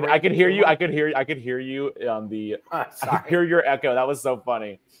 I could hear you. I could hear you on the. I could hear your echo. That was so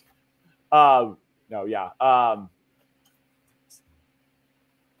funny. I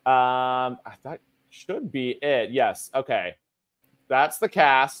thought should be it. Yes. Okay. That's the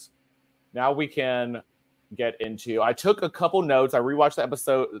cast. Now we can get into. I took a couple notes. I rewatched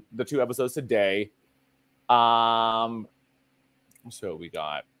the 2 episodes today. So we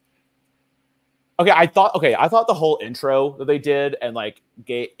got. I thought the whole intro that they did and like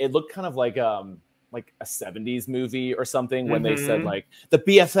it looked kind of like a 70s movie or something when they said like the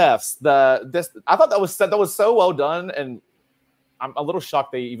BFFs, I thought that was so well done, and I'm a little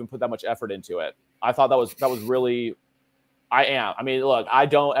shocked they even put that much effort into it. I thought that was really. I mean, look, I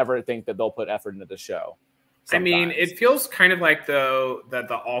don't ever think that they'll put effort into the show. Sometimes. I mean, it feels kind of like though that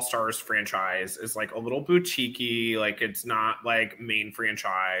the All-Stars franchise is like a little boutiquey, like it's not like main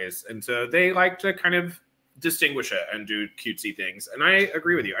franchise, and so they like to kind of distinguish it and do cutesy things. And I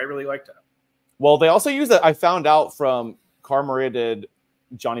agree with you. I really liked it. Well, they also use that. I found out from Cara Maria did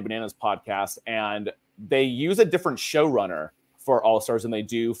Johnny Bananas podcast, and they use a different showrunner for All-Stars than they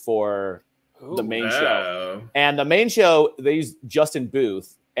do for the main show. And the main show, they use Justin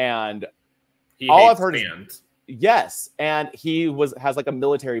Booth, and all I've heard is yes, and he has like a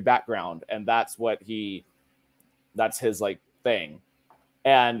military background, and that's his like thing.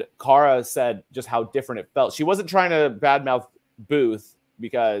 And Cara said just how different it felt. She wasn't trying to badmouth Booth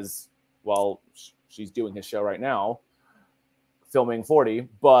because, well, she's doing his show right now, filming 40,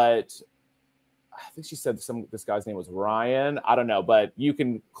 but I think she said this guy's name was Ryan. I don't know, but you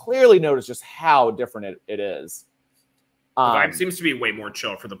can clearly notice just how different it is. The vibe seems to be way more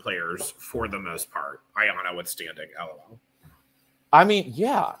chill for the players for the most part. Ayana withstanding, LOL. I mean,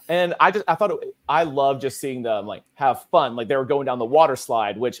 yeah, and I love just seeing them like have fun. Like they were going down the water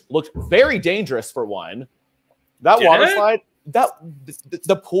slide, which looked very dangerous for one. That water slide,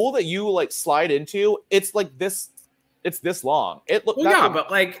 the pool that you like slide into, it's like this. It's this long. It looked. Well, yeah, but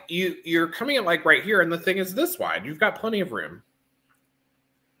like you're coming in like right here, and the thing is this wide. You've got plenty of room.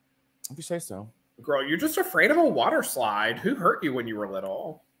 If you say so. Girl, you're just afraid of a water slide. Who hurt you when you were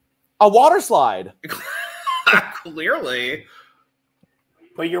little? A water slide. Clearly.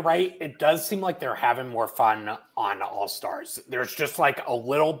 But you're right. It does seem like they're having more fun on All Stars. There's just like a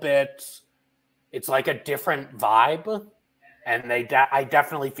little bit. It's like a different vibe, and I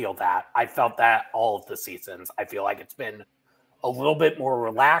definitely feel that. I felt that all of the seasons. I feel like it's been a little bit more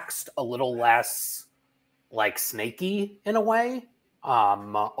relaxed, a little less like snaky in a way, a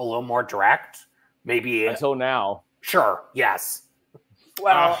little more direct. Maybe until now. Sure. Yes.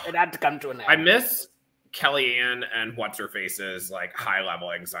 Well, it had to come to an end. I miss Kellyanne and what's-her-face's like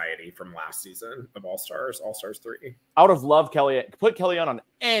high-level anxiety from last season of All Stars 3. I would have loved Kellyanne. Put Kellyanne on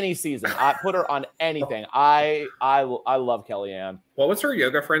any season. I put her on anything. I love Kellyanne. What was her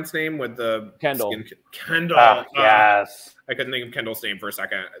yoga friend's name with the Kendall? Kendall. Yes. I couldn't think of Kendall's name for a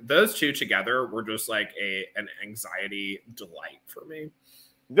second. Those two together were just like an anxiety delight for me.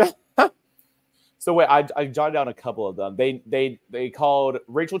 So wait, I jotted down a couple of them. They called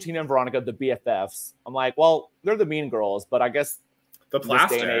Rachel, Tina, and Veronica the BFFs. I'm like, well, they're the mean girls, but I guess the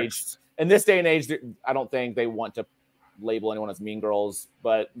plastics. In this day and age, I don't think they want to label anyone as mean girls,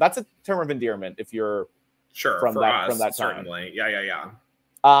 but that's a term of endearment if you're from that time. Certainly. Yeah.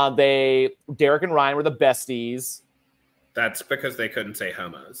 Derek and Ryan were the besties. That's because they couldn't say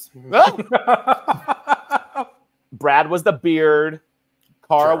homos. Brad was the beard.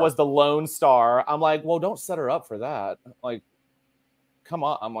 Cara was the lone star. I'm like, well, don't set her up for that. Like, come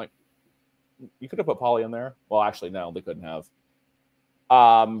on. I'm like, you could have put Polly in there. Well, actually, no, they couldn't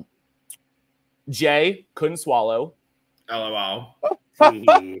have. Jay couldn't swallow. LOL.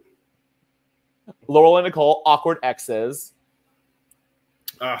 Laurel and Nicole, awkward exes.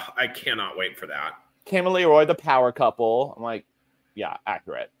 I cannot wait for that. Kim and Leroy, the power couple. I'm like, yeah,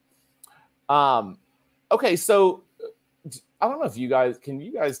 accurate. Okay, so I don't know if you guys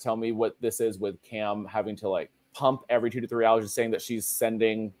tell me what this is with Cam having to like pump every 2 to 3 hours, just saying that she's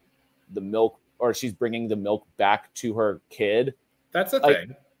sending the milk or she's bringing the milk back to her kid. That's a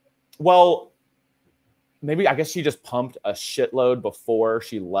thing. Well, maybe I guess she just pumped a shitload before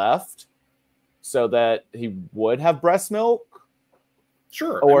she left so that he would have breast milk.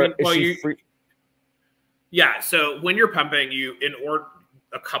 Sure. Or I mean, yeah. So when you're pumping,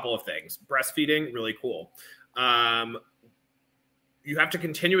 a couple of things. Breastfeeding, really cool. You have to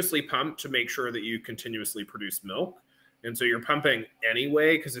continuously pump to make sure that you continuously produce milk. And so you're pumping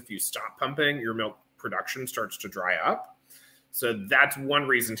anyway, because if you stop pumping, your milk production starts to dry up. So that's one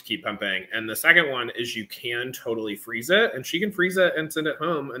reason to keep pumping. And the second one is you can totally freeze it, and she can freeze it and send it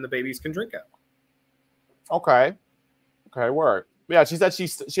home, and the babies can drink it. Okay, work. Yeah, she said she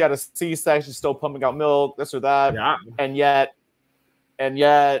had a C-section, she's still pumping out milk, this or that. Yeah. And yet,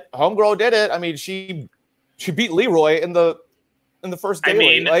 homegirl did it. I mean, she beat Leroy in the first daily.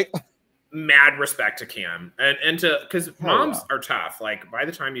 I mean, like, mad respect to Cam and to, because moms are tough. Like by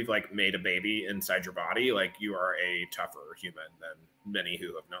the time you've like made a baby inside your body, like you are a tougher human than many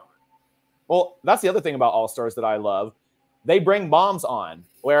who have not. Well, that's the other thing about All Stars that I love. They bring moms on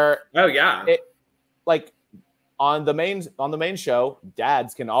where like on the main show,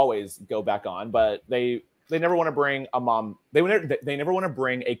 dads can always go back on, but they never want to bring a mom. They never want to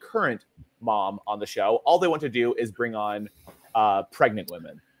bring a current mom on the show. All they want to do is bring on pregnant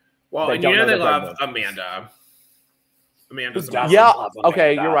women. Well, and you know they love Amanda. Amanda's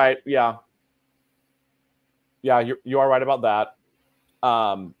okay, you're right. Yeah, you are right about that.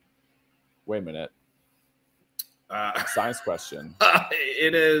 Wait a minute. Science question.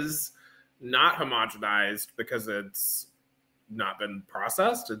 It is not homogenized because it's not been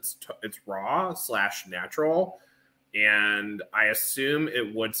processed. It's raw / natural, and I assume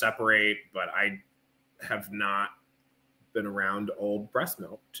it would separate, but I have not been around old breast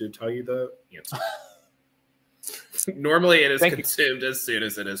milk to tell you the answer. Normally, it is consumed as soon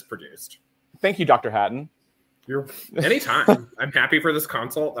as it is produced. Thank you, Dr. Hatton. You're anytime. I'm happy for this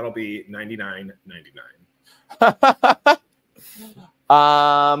consult. That'll be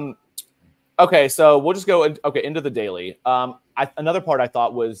 $99.99. Okay, so we'll just go into the daily. Another part I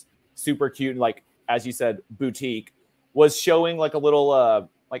thought was super cute, and like as you said, boutique, was showing like a little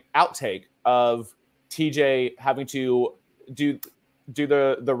like outtake of TJ having to do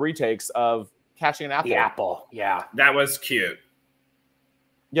the retakes of catching an apple. The apple, yeah, that was cute.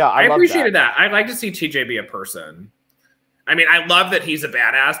 Yeah, I appreciated that. I'd like to see TJ be a person. I mean, I love that he's a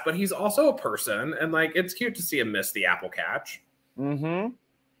badass, but he's also a person, and like it's cute to see him miss the apple catch. Mm-hmm.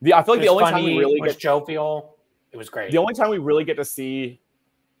 I feel like the only time we really get jovial, it was great. The only time we really get to see,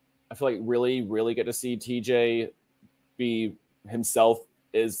 I feel like really get to see TJ be himself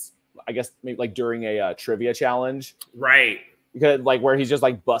is, I guess, maybe like during a trivia challenge, right? because like where he's just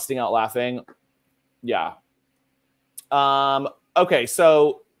like busting out laughing. Yeah. Okay,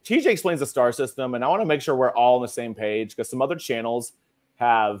 so TJ explains the star system, and I want to make sure we're all on the same page because some other channels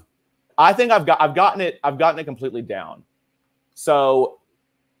have. I think I've gotten it completely down. So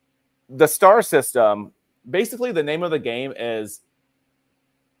the star system, basically, the name of the game is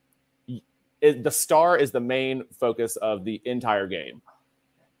the star is the main focus of the entire game,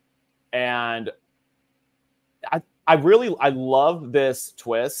 and I love this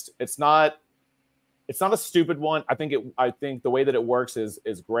twist. It's not a stupid one. I think the way that it works is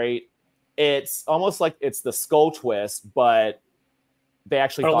great. It's almost like it's the skull twist, but they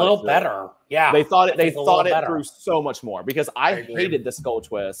actually thought a little better. Yeah, they thought it through so much more because I hated the skull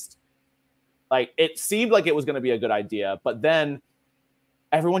twist. Like it seemed like it was going to be a good idea, but then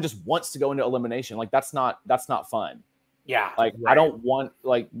everyone just wants to go into elimination. Like that's not fun. Yeah, like I don't want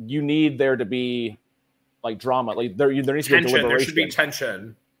like you need there to be like drama. Like there needs to be deliberation. There should be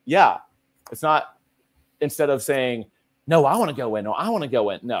tension. Yeah, it's not. Instead of saying, no, I want to go in, or I want to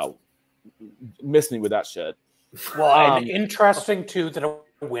go in. No, miss me with that shit. Well, and interesting too that a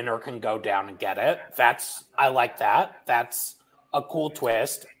winner can go down and get it. I like that. That's a cool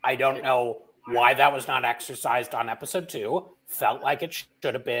twist. I don't know why that was not exercised on episode 2. Felt like it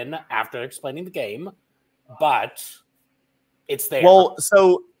should have been after explaining the game, but it's there. Well,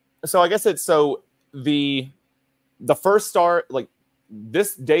 so I guess it's the first star, like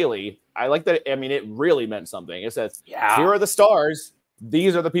this daily, I like that. I mean, it really meant something. It says, here are the stars.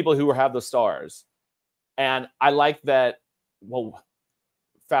 These are the people who have the stars. And I like that. Well,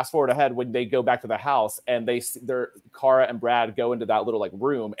 fast forward ahead when they go back to the house and they're Cara and Brad go into that little like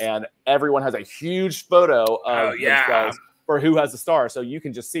room and everyone has a huge photo of themselves for who has the star. So you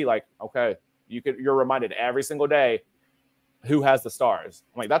can just see like, okay, you're reminded every single day who has the stars.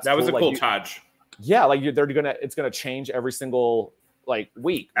 I'm like, that was a cool touch. Yeah. Like it's going to change every single like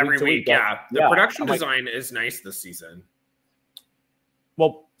week. Every week. Yeah. The production design is nice this season.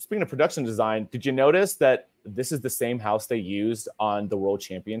 Well, speaking of production design, did you notice that this is the same house they used on the World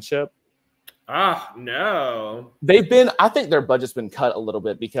Championship? No. I think their budget's been cut a little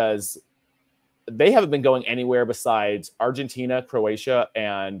bit because they haven't been going anywhere besides Argentina, Croatia,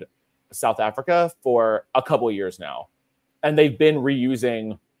 and South Africa for a couple of years now. And they've been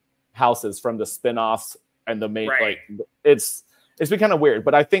reusing houses from the spin-offs and the main, like it's been kind of weird,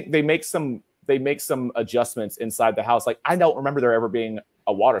 but I think they make some adjustments inside the house. Like I don't remember there ever being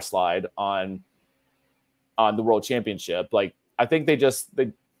a water slide on the World Championship. Like I think I guess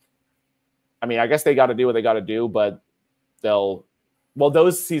they got to do what they got to do, but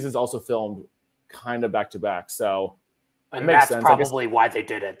those seasons also filmed kind of back to back. So and that's sense. Probably why they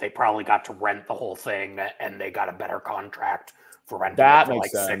did it. They probably got to rent the whole thing and they got a better contract for renting it for like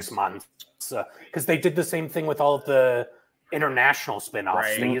sense. 6 months. Because they did the same thing with all of the international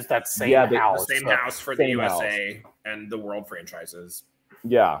spin-offs. They used that same house. The same house for the USA and the World franchises.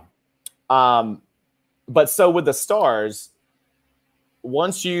 Yeah. But so with the stars,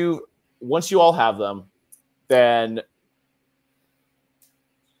 once you all have them, then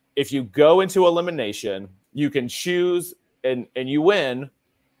if you go into elimination, you can choose and you win,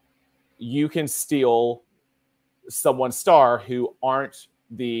 you can steal someone's star who aren't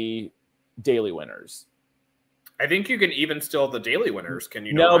the daily winners. I think you can even steal the daily winners. Can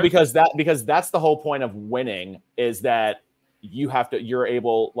you? No, because that's the whole point of winning is that you're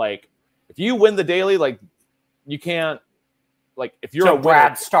able, like, if you win the daily, like you can't, like if you're a winner,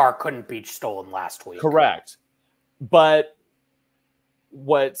 Brad Star couldn't be stolen last week. Correct. But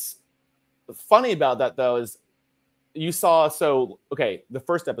what's funny about that though is you saw, the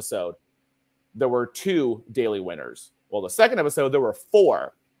first episode, there were 2 daily winners. Well, the second episode, there were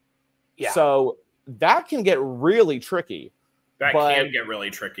 4. Yeah. So that can get really tricky. That can get really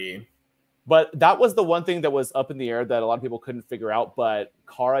tricky. But that was the one thing that was up in the air that a lot of people couldn't figure out. But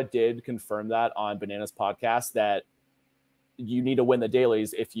Cara did confirm that on Banana's podcast that you need to win the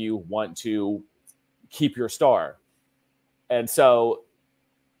dailies if you want to keep your star. And so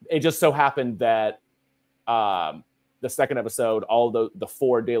it just so happened that the second episode, all the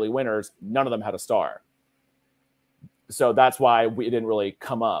 4 daily winners, none of them had a star. So that's why we didn't really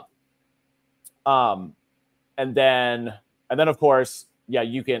come up. And then of course,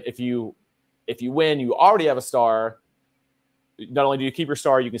 you can, if you win, you already have a star. Not only do you keep your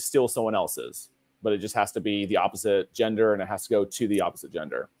star, you can steal someone else's, but it just has to be the opposite gender and it has to go to the opposite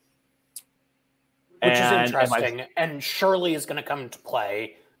gender. Which is interesting. And surely is going to come into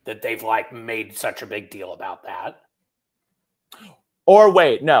play that they've like made such a big deal about that. Or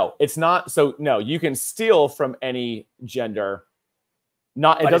wait, no, it's not. So no, you can steal from any gender.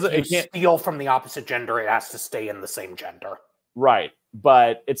 It can't steal from the opposite gender. It has to stay in the same gender. Right.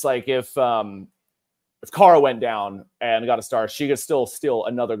 But it's like if Kara went down and got a star, she could still steal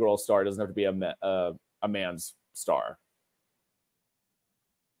another girl's star. It doesn't have to be a man's star.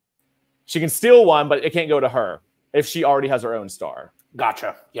 She can steal one, but it can't go to her if she already has her own star.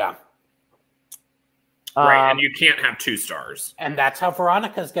 Gotcha. Yeah. Right, and you can't have 2 stars. And that's how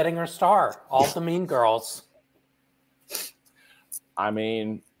Veronica's getting her star. All the mean girls. I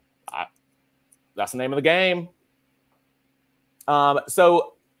mean, that's the name of the game.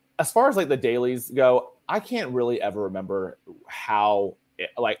 So as far as like the dailies go, I can't really ever remember how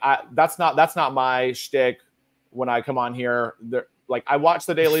that's not my shtick when I come on here. Like I watch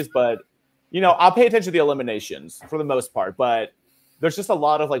the dailies, but I'll pay attention to the eliminations for the most part, but there's just a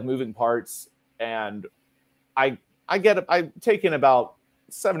lot of like moving parts, and I take in about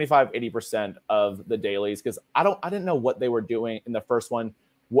 75-80% of the dailies because I didn't know what they were doing in the first one.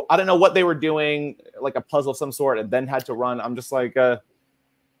 I didn't know what they were doing, like a puzzle of some sort, and then had to run. I'm just like,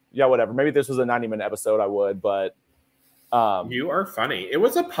 yeah, whatever. Maybe this was a 90-minute episode, I would, but you are funny. It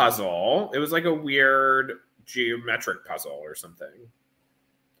was a puzzle. It was like a weird geometric puzzle or something.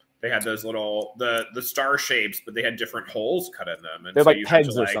 They had those little the star shapes, but they had different holes cut in them, and they're so like you pegs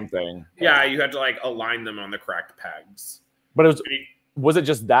had to, or something. Yeah, you had to like align them on the correct pegs. But was it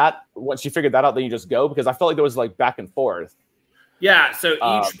just that once you figured that out, then you just go? Because I felt like there was like back and forth. Yeah, so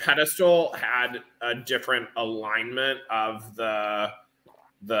each pedestal had a different alignment of the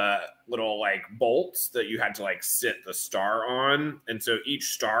little like bolts that you had to like sit the star on, and so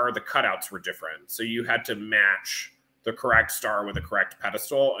each star, the cutouts were different. So you had to match the correct star with the correct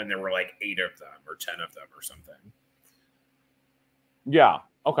pedestal, and there were like 8 of them or 10 of them or something. Yeah.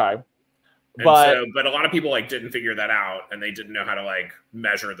 Okay. But a lot of people like didn't figure that out, and they didn't know how to like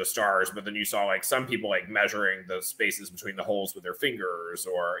measure the stars. But then you saw like some people like measuring the spaces between the holes with their fingers,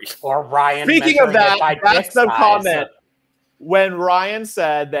 or Ryan. Speaking of that, that's the comment when Ryan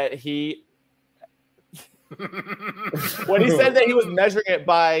said that when he said that he was measuring it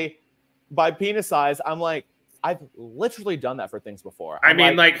by penis size. I'm like, I've literally done that for things before. I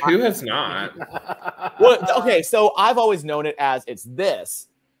mean, like who has not? Well, okay, so I've always known it as it's this.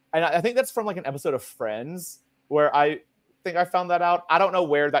 And I think that's from like an episode of Friends where I think I found that out. I don't know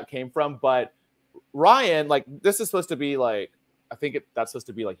where that came from, but Ryan, like this is supposed to be like, I think that's supposed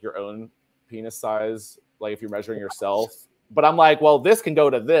to be like your own penis size, like if you're measuring yourself. But I'm like, well, this can go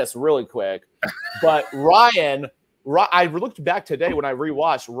to this really quick. But Ryan, I looked back today when I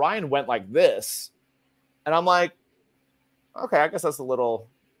rewatched, Ryan went like this. And I'm like, okay, I guess it's a little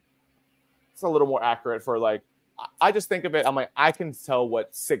more accurate for like, I just think of it. I'm like, I can tell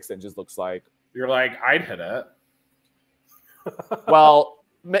what 6 inches looks like. You're like, I'd hit it. Well,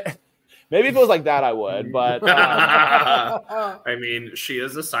 maybe if it was like that, I would. But I mean, she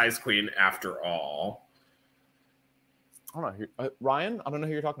is a size queen after all. I don't know, Ryan. I don't know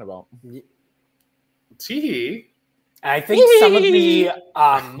who you're talking about. Tee. I think some of the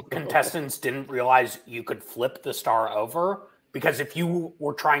contestants didn't realize you could flip the star over, because if you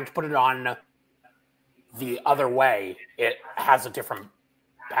were trying to put it on the other way, it has a different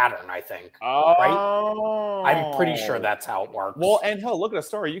pattern, I think. Oh. Right? I'm pretty sure that's how it works. Well, and hell, look at a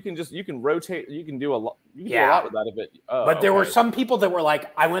star. You can rotate. You can do a lot. You can do a lot with that if it. But there were some people that were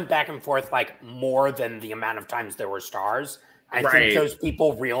like, I went back and forth like more than the amount of times there were stars. I think those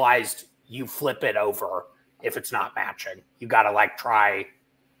people realized you flip it over if it's not matching. You got to like try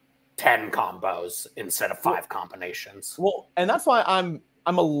 10 combos instead of 5 combinations. Well, and that's why I'm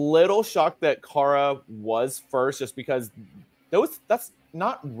a little shocked that Kara was first, just because that's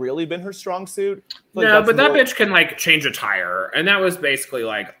not really been her strong suit. No, but that bitch can like change a tire, and that was basically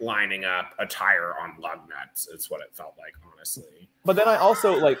like lining up a tire on lug nuts. It's what it felt like, honestly. But then I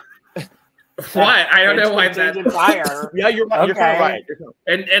also like. What? I don't know why that. Yeah, you're right. Okay. You're kind of right.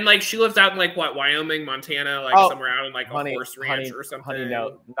 And like she lives out in like what, Wyoming, Montana, like somewhere out in like a horse ranch or something. Honey,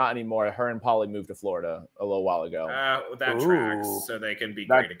 no, not anymore. Her and Polly moved to Florida a little while ago. That tracks, so they can be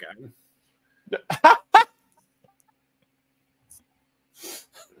great again.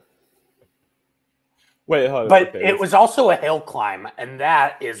 Wait, hold on. But it was also a hill climb, and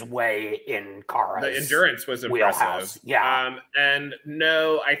that is way in Kara's. The endurance was impressive. Wheelhouse. Yeah. And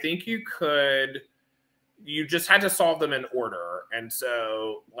no, I think you just had to solve them in order. And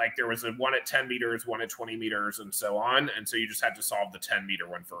so, like, there was one at 10 meters, one at 20 meters, and so on. And so you just had to solve the 10-meter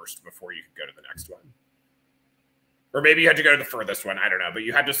one first before you could go to the next one. Or maybe you had to go to the furthest one. I don't know. But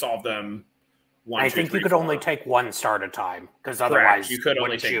you had to solve them. I think you could only take 1 star at a time, because otherwise you could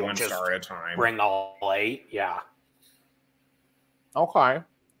only take 1 star at a time. Bring all 8, yeah. Okay.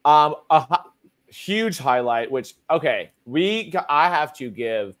 A huge highlight, which I have to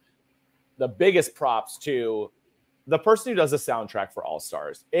give the biggest props to the person who does the soundtrack for All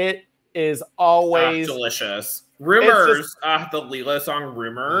Stars. It is always delicious. Rumors, the Leela song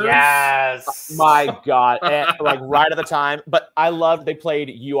Rumors. Yes. My God. And, like right at the time. But I loved they played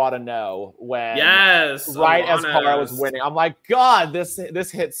You Ought to Know when right as Cara was winning. I'm like, God, this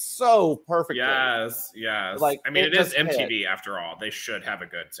hits so perfectly. Yes. Like, I mean, it is MTV after all. They should have a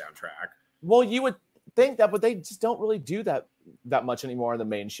good soundtrack. Well, you would think that, but they just don't really do that much anymore in the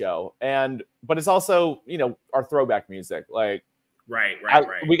main show. But it's also, you know, our throwback music. Like Right.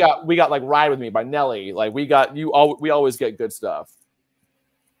 We got like Ride With Me by Nelly. Like we always get good stuff.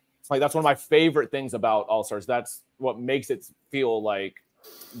 Like that's one of my favorite things about All Stars. That's what makes it feel like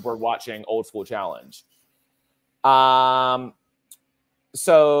we're watching old school challenge. So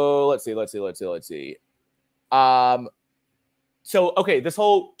let's see. So okay, this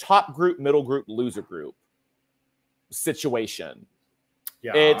whole top group, middle group, loser group situation.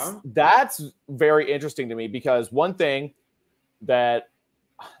 Yeah. That's very interesting to me because one thing that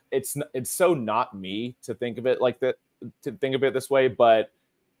it's so not me to think of it like that, to think of it this way, but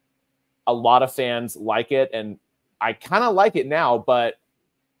a lot of fans like it, and I kind of like it now, but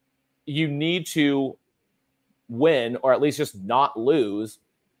you need to win or at least just not lose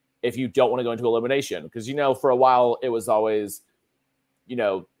if you don't want to go into elimination. Because, you know, for a while it was always, you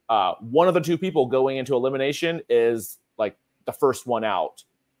know, one of the two people going into elimination is like the first one out,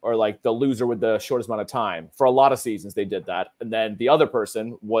 or like the loser with the shortest amount of time. For a lot of seasons, they did that. And then the other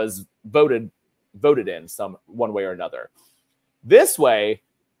person was voted in some one way or another. This way,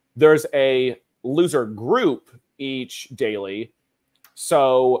 there's a loser group each daily.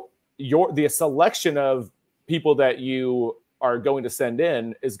 So the selection of people that you are going to send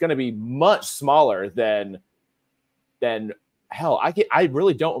in is going to be much smaller than hell. I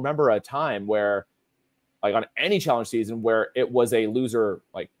really don't remember a time where, like on any challenge season, where it was a loser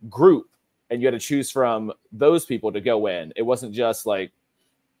like group and you had to choose from those people to go in. It wasn't just like,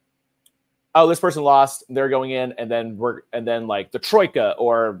 oh, this person lost, they're going in, and then like the Troika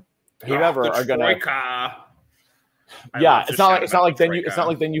or whoever are gonna. Yeah, it's not like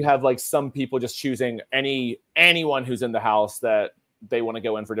then you have like some people just choosing anyone who's in the house that they want to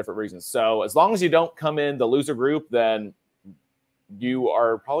go in for different reasons. So as long as you don't come in the loser group, then you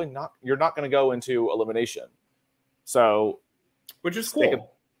are probably not going to go into elimination. So, which is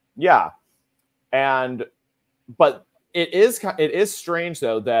cool. Yeah. But it is strange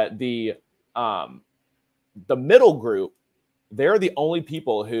though that the middle group, they're the only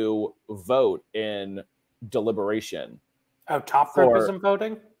people who vote in deliberation. Oh, top group isn't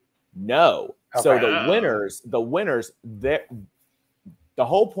voting? No. Okay. So the winners, the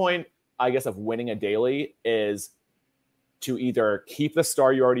whole point, I guess, of winning a daily is to either keep the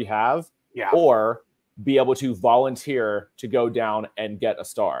star you already have, or be able to volunteer to go down and get a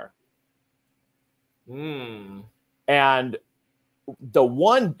star. And the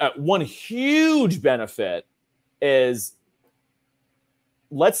one huge benefit is,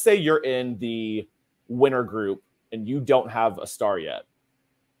 let's say you're in the winner group and you don't have a star yet.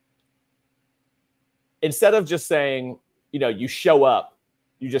 Instead of just saying, you know, you show up,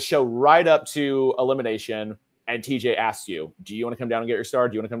 you just show right up to elimination, and TJ asks you, do you want to come down and get your star?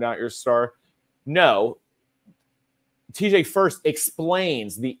 Do you want to come down and get your star? No. TJ first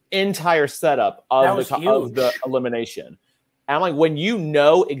explains the entire setup of the elimination. And I'm like, when you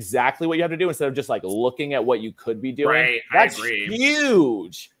know exactly what you have to do, instead of just like looking at what you could be doing, right, that's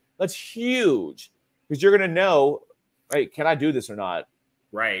huge. That's huge. Because you're going to know, right, can I do this or not?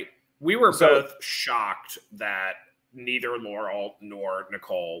 Right. We were both shocked that neither Laurel nor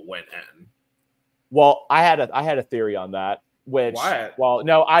Nicole went in. Well, I had a theory on that. Which, what? Well,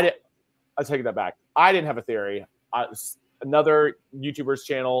 no, I didn't. I'll take that back. I didn't have a theory. Another YouTuber's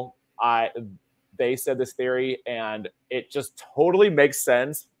channel, they said this theory, and it just totally makes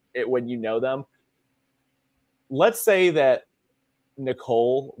sense when you know them. Let's say that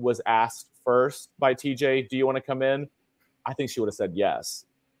Nicole was asked first by TJ, do you want to come in? I think she would have said yes.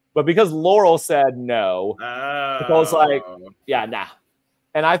 But because Laurel said no, Nicole's like, yeah, nah.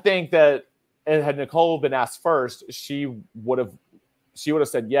 And I think that had Nicole been asked first, she would have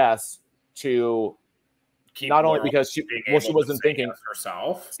said yes to keep not Laurel only because she wasn't thinking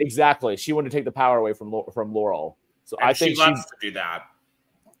herself. Exactly. She wanted to take the power away from Laurel. So and I think she loves to do that.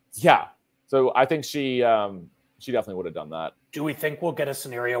 Yeah. So I think she definitely would have done that. Do we think we'll get a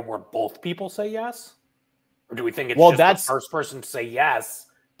scenario where both people say yes? Or do we think it's just the first person to say yes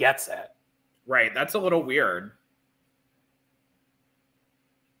gets it? Right. That's a little weird.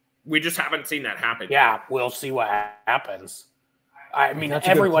 We just haven't seen that happen. Yeah, we'll see what happens. I mean,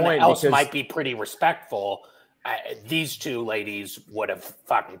 everyone else might be pretty respectful, these two ladies would have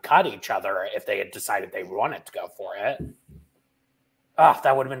fucking cut each other if they had decided they wanted to go for it. Oh,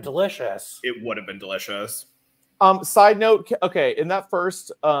 that would have been delicious. It would have been delicious. Side note, okay, in that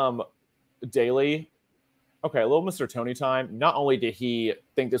first daily, okay, little Mr. Tony time. Not only did he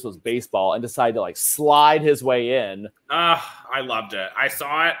think this was baseball and decide to like slide his way in. I loved it. I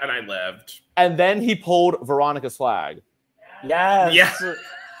saw it and I lived. And then he pulled Veronica's flag. Yes. Yeah.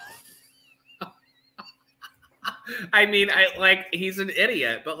 I mean, he's an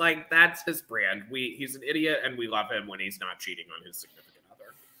idiot, but like that's his brand. He's an idiot, and we love him when he's not cheating on his significant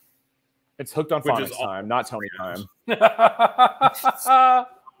other. It's hooked on phonics time, not Tony time.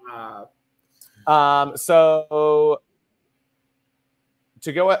 So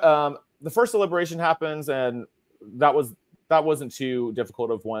to go, the first deliberation happens, and that wasn't too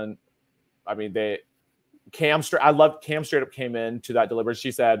difficult of one. I mean, I loved Cam straight up came in to that deliberation.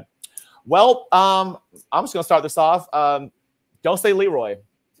 She said, well, I'm just gonna start this off. Don't say Leroy.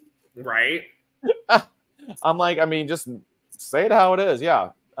 Right. I'm like, I mean, just say it how it is.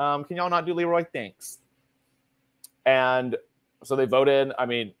 Yeah. Can y'all not do Leroy? Thanks. And so they voted. I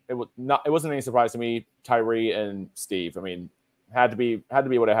mean, it wasn't any surprise to me. Tyree and Steve. I mean, had to be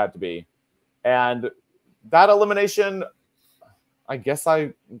what it had to be. And that elimination, I guess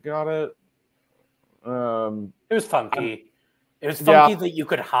I got it. It was funky. It was funky that you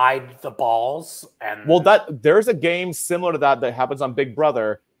could hide the balls. And well, there's a game similar to that happens on Big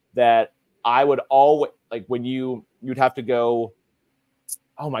Brother that I would always like when you'd have to go.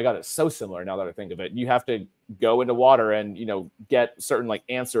 Oh my God, it's so similar now that I think of it. You have to go into water and get certain like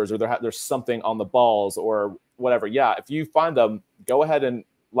answers, or there's something on the balls or whatever. Yeah, if you find them, go ahead and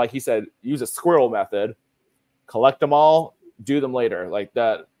like he said, use a squirrel method, collect them all, do them later. Like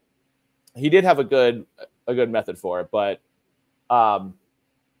that. He did have a good method for it, but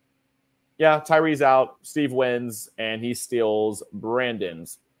yeah, Tyree's out. Steve wins, and he steals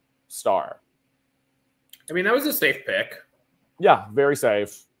Brandon's star. I mean, that was a safe pick. Yeah, very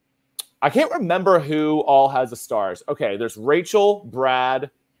safe. I can't remember who all has the stars. Okay, there's Rachel, Brad,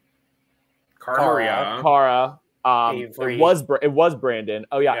 Cara. Avery. It was Brandon.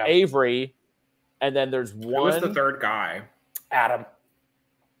 Oh yeah, Avery, and then there's one. Who was the third guy? Adam.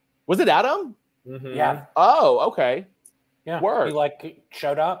 Was it Adam? Mm-hmm. Yeah. Oh, okay. Yeah. Word. He like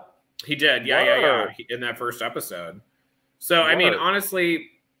showed up. He did. Yeah. In that first episode. So I mean,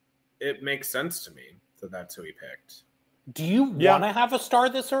 honestly, it makes sense to me that that's who he picked. Do you want to have a star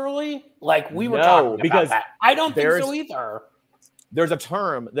this early? Like we were talking about that. I don't think so either. There's a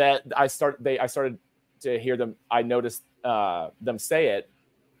term that I started to hear them. I noticed them say it.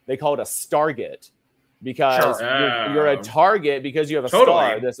 They call it a starget because you're a target because you have a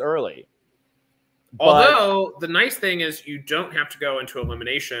star this early. Although the nice thing is you don't have to go into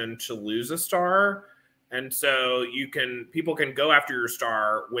elimination to lose a star. And so people can go after your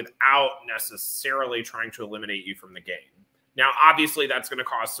star without necessarily trying to eliminate you from the game. Now, obviously, that's going to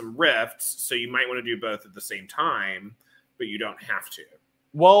cause some rifts, so you might want to do both at the same time, but you don't have to.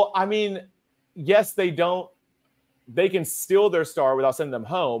 Well, I mean, yes, they don't. They can steal their star without sending them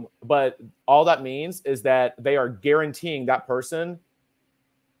home, but all that means is that they are guaranteeing that person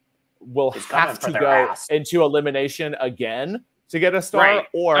will have to go into elimination again to get a star,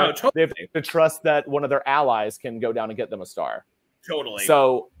 or they have to trust that one of their allies can go down and get them a star. Totally.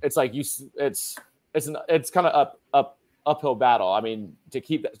 So it's like it's kind of uphill battle. I mean, to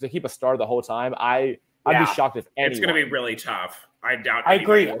keep a star the whole time, I'd be shocked if anyone. It's going to be really tough. I doubt. I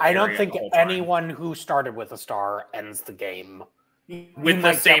agree. I don't think anyone who started with a star ends the game with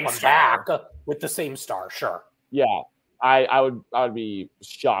the same star. With the same star, sure. Yeah, I would be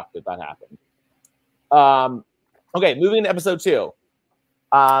shocked if that happened. Okay, moving into episode 2.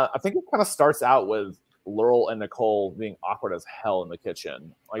 I think it kind of starts out with Laurel and Nicole being awkward as hell in the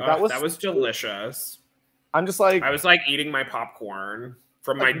kitchen. Like that was delicious. I'm just like, I was like eating my popcorn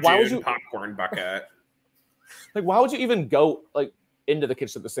from my Dune popcorn bucket. Like, why would you even go like into the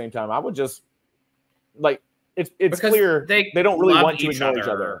kitchen at the same time? I would just like it's clear they don't really want to ignore each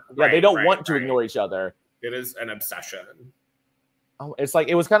other. Yeah, they don't want to ignore each other. It is an obsession. Oh, it's like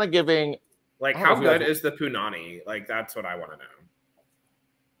it was kind of giving. Like, how good is the punani? Like, that's what I want to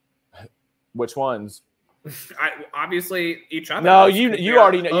know. Which ones? Obviously each other. No, you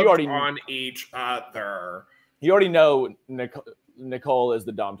already know. You already on each other. You already know Nicole is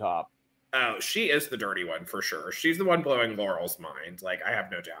the dom top. Oh, she is the dirty one for sure. She's the one blowing Laurel's mind. Like, I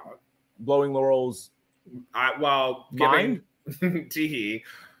have no doubt. Blowing Laurel's mind? Tee.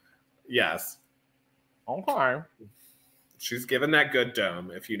 Yes. Okay. She's given that good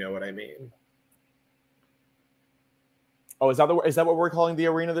dome, if you know what I mean. Oh, is that what we're calling the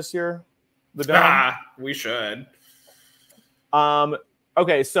arena this year? the dome? We should.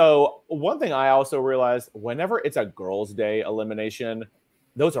 Okay, so one thing I also realized, whenever it's a girls' day elimination,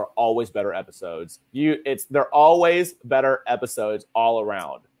 those are always better episodes. They're always better episodes all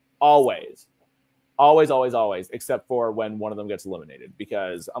around. Always. Always, except for when one of them gets eliminated.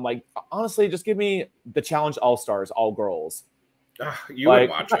 Because I'm like, honestly, just give me the Challenge All-Stars, all girls. You would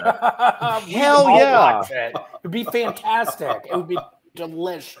watch it. Hell yeah. Watch it. It would be fantastic. It would be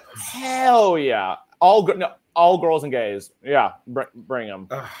delicious. Hell yeah. All girls and gays. Yeah, bring them.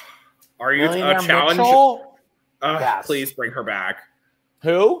 Are you Millionaire a challenge? Yes. Please bring her back.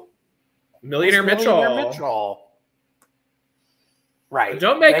 Who? Millionaire Mitchell. Right.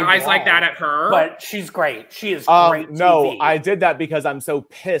 Don't make eyes like that at her. But she's great. She is great. No, TV. I did that because I'm so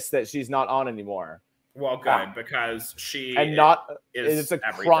pissed that she's not on anymore. Well, good, because she it's a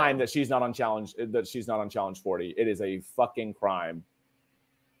crime that she's not on challenge. That she's not on Challenge 40. It is a fucking crime.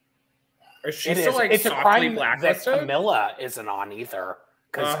 Is she still like it's a crime blacklisted? that Camilla isn't on either,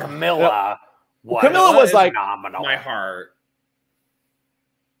 because Camilla was phenomenal. My heart.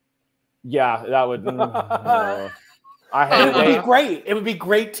 Yeah, that would. It would be great. It would be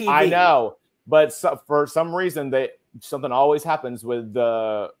great TV. I know, but for some reason, something always happens with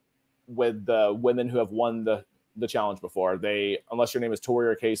the women who have won the challenge before. Unless your name is Tori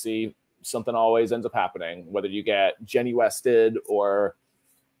or Casey, something always ends up happening. Whether you get Jenny Wested or,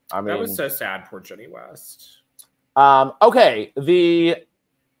 I mean, that was so sad. Poor Jenny West. Okay.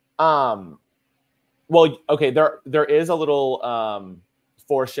 Well, okay. There is a little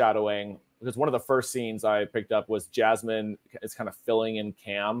foreshadowing. Because one of the first scenes I picked up was Jasmine is kind of filling in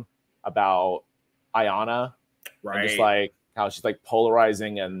Cam about Ayanna. Right. And just like how she's like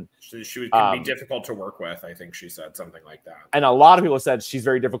polarizing and she can be difficult to work with. I think she said something like that. And a lot of people said she's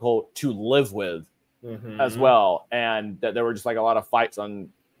very difficult to live with as well. And that there were just like a lot of fights on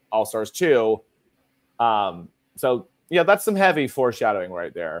All Stars 2. So yeah, that's some heavy foreshadowing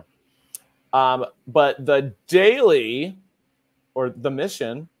right there. But the daily or the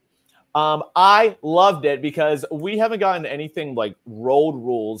mission, I loved it because we haven't gotten anything like road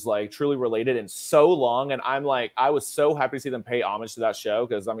rules, like truly related in so long. And I was so happy to see them pay homage to that show.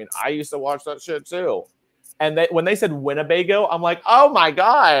 Cause I mean, I used to watch that shit too. And when they said Winnebago, I'm like, oh my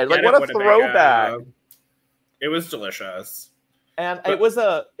God, like what a throwback. It was delicious. And when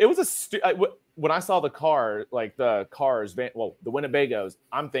I saw the car, like the cars, the Winnebagos,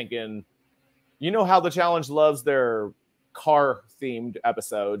 I'm thinking, you know how the challenge loves their car themed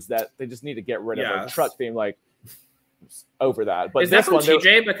episodes that they just need to get rid of a truck theme, like over that. But is that from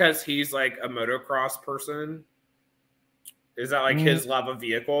TJ because he's like a motocross person? Is that like his love of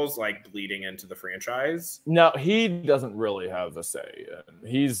vehicles like bleeding into the franchise? No, he doesn't really have a say.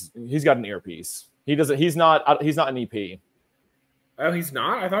 He's got an earpiece. He's not an EP. Oh, he's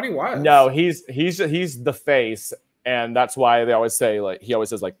not? I thought he was. No, he's the face, and that's why they always say, like, he always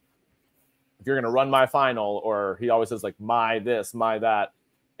says, like, if you're gonna run my final, or he always says like my this, my that.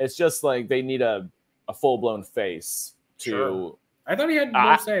 It's just like they need a full-blown face to. Sure. I thought he had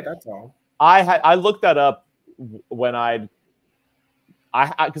no say. That's all. I looked that up when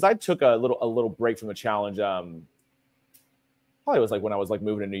because I took a little break from the challenge. Probably was like when I was like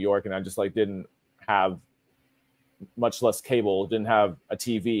moving to New York, and I just like didn't have much less cable, didn't have a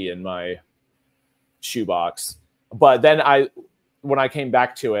TV in my shoebox. But then when I came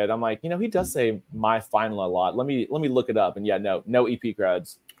back to it, I'm like, he does say my final a lot. Let me look it up. And yeah, no EP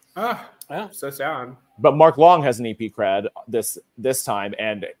creds. Yeah, so sad. But Mark Long has an EP cred this time,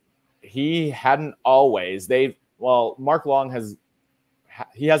 and he hadn't always. Mark Long has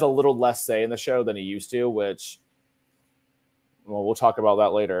a little less say in the show than he used to, which, well, we'll talk about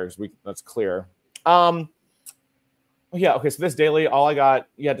that later because that's clear. Yeah, okay. So this daily, all I got,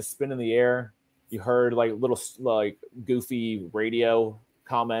 you had to spin in the air. You heard like little like goofy radio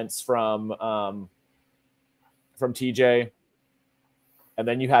comments from TJ, and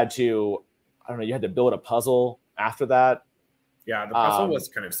then you had to, you had to build a puzzle after that. Yeah, the puzzle was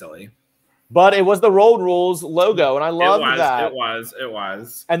kind of silly, but it was the Road Rules logo, and I loved that. It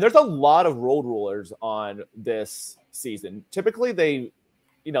was. And there's a lot of road rulers on this season. Typically, I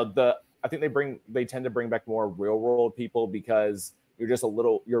think they tend to bring back more real world people because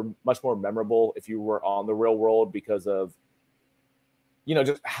you're much more memorable if you were on the real world because of,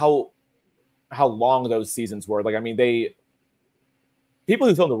 just how long those seasons were. Like, I mean, people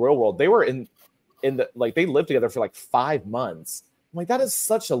who filmed the real world, they were in the, like, they lived together for like 5 months. I'm like, that is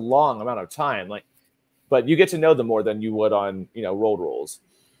such a long amount of time. Like, but you get to know them more than you would on, road rules.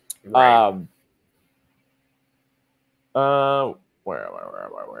 Right.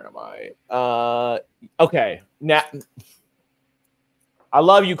 Where am I? Okay. Now, I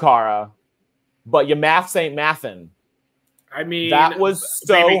love you, Cara. but your maths ain't mathin'. I mean, that was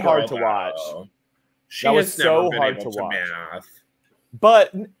so baby girl, hard to though. watch. She That was has never so been hard able to watch. math.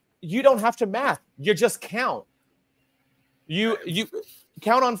 But you don't have to math. You just count. You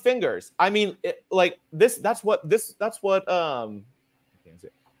count on fingers. I mean, like this. That's what this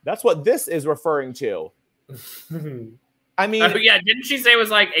is referring to. I mean, yeah, didn't she say it was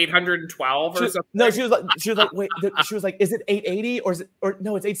like 812 or something? No, she was like, wait, she was like, is it 880 or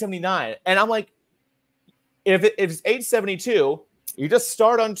no, it's 879? And I'm like, if it's 872, you just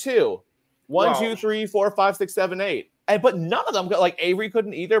start on 2. 1, 2, 3, 4, 5, 6, 7, 8. But none of them got, like, Avery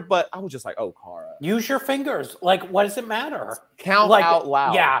couldn't either. But I was just like, oh, Cara, use your fingers. Like, what does it matter? Count out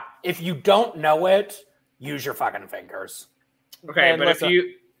loud. Yeah, if you don't know it, use your fucking fingers. Okay, and but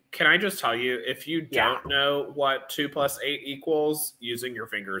can I just tell you, if you don't know what 2 + 8 equals, using your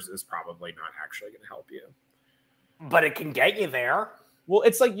fingers is probably not actually going to help you. But it can get you there. Well,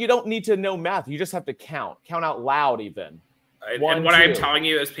 it's like you don't need to know math. You just have to count out loud even. And what I'm telling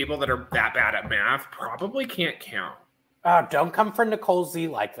you is people that are that bad at math probably can't count. Oh, don't come for Nicole Z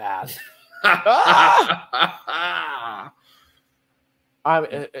like that.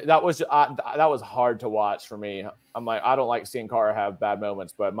 That was hard to watch for me. I'm like, I don't like seeing Cara have bad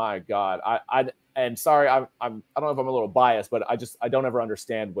moments, but my God, and sorry, I don't know if I'm a little biased, but I don't ever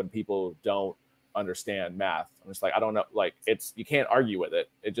understand when people don't understand math. I'm just like, I don't know, like you can't argue with it.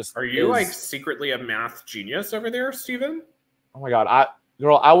 It just like secretly a math genius over there, Steven? Oh my God, I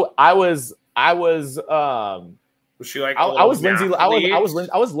was was she like I was Lindsay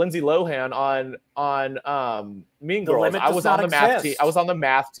Lohan on Mean Girls. I was on the math team. I was on the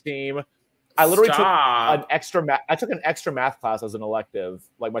math team. I literally took an extra math. I took an extra math class as an elective,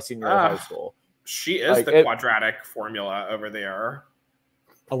 like my senior year of high school. She is the quadratic formula over there.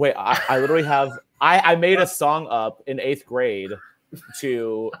 Oh wait, I literally have. I made a song up in 8th grade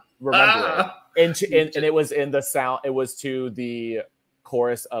to remember it, and it was in the sound. It was to the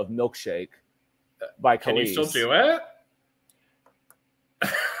chorus of "Milkshake" by Khalees. Can you still do it?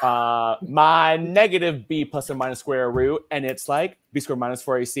 My negative b plus or minus square root, and it's like b squared minus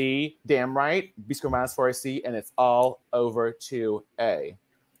 4ac. Damn right, b squared minus 4ac, and it's all over 2a.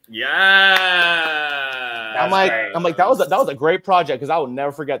 Yeah, I'm like that was a great project because I will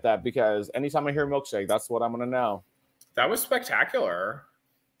never forget that because anytime I hear Milkshake, that's what I'm gonna know. That was spectacular.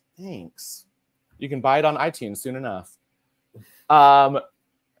 Thanks. You can buy it on iTunes soon enough. The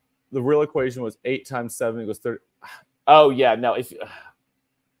real equation was 8 times 7 equals 30. Oh yeah, no.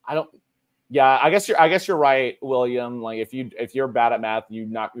 I guess you're right, William. Like if you're bad at math, you're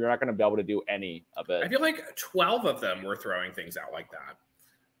not going to be able to do any of it. I feel like 12 of them were throwing things out like that.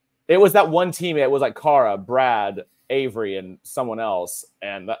 It was that one team. It was like Cara, Brad, Avery, and someone else,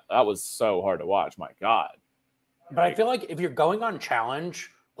 and that was so hard to watch. My God. But I feel like if you're going on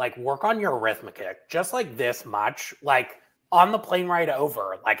challenge, like work on your arithmetic, just like this much, like on the plane ride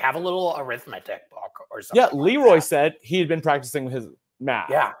over, like have a little arithmetic book or something. Yeah, Leroy said he had been practicing his math.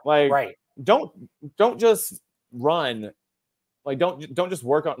 Yeah, like right. Don't just run. Like don't just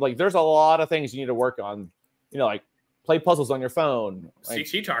work on. Like there's a lot of things you need to work on. You know, like play puzzles on your phone.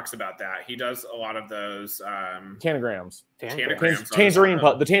 Like, CT talks about that. He does a lot of those tanagrams. The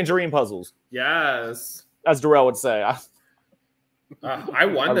tangerine puzzles. Yes. As Darrell would say. I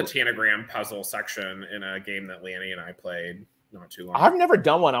won the tanagram puzzle section in a game that Lanny and I played not too long ago. I've never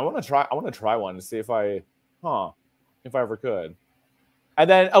done one. I want to try one to see if I ever could. And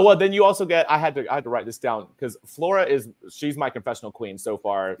then then you also get I had to write this down because Flora she's my confessional queen so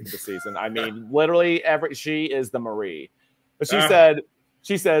far this season. I mean, literally she is the Marie. But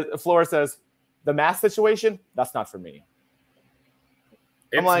Flora says, the math situation, that's not for me.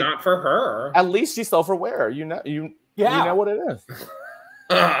 It's not for her. At least she's self-aware. You know what it is.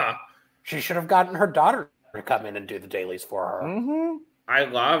 She should have gotten her daughter to come in and do the dailies for her. Mm-hmm. I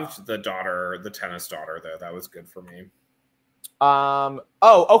loved the tennis daughter, though. That was good for me.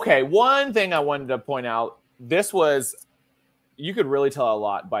 Okay. One thing I wanted to point out, you could really tell a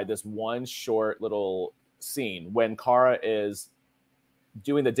lot by this one short little scene when Cara is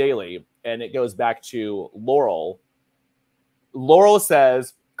doing the daily and it goes back to Laurel. Laurel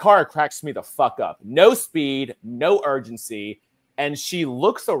says, Cara cracks me the fuck up. No speed, no urgency. And she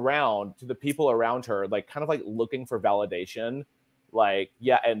looks around to the people around her, like kind of like looking for validation. Like,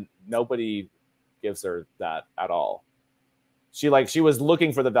 yeah, and nobody gives her that at all. She was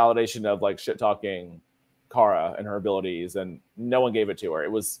looking for the validation of like shit talking Cara and her abilities, and no one gave it to her.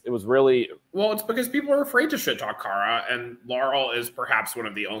 It was really well. It's because people are afraid to shit talk Cara, and Laurel is perhaps one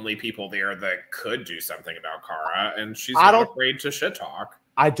of the only people there that could do something about Cara, and she's not afraid to shit talk.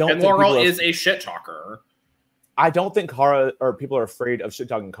 And Laurel is a shit talker. I don't think Cara or people are afraid of shit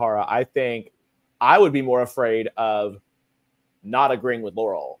talking Cara. I think I would be more afraid of not agreeing with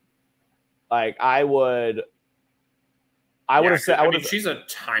Laurel. Like I would have said. I mean, she's a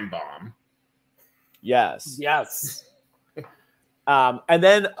time bomb. Yes. Yes. And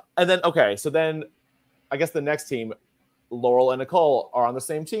then okay, so then I guess the next team, Laurel and Nicole, are on the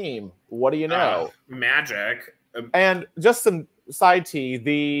same team. What do you know? Magic. And just some side tea.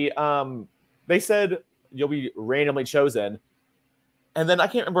 They said you'll be randomly chosen, and then I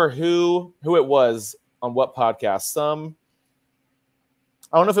can't remember who it was on what podcast.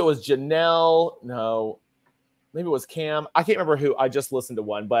 I don't know if it was Janelle. No, maybe it was Cam. I can't remember who. I just listened to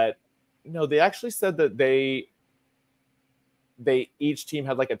one, but no, they actually said that they each team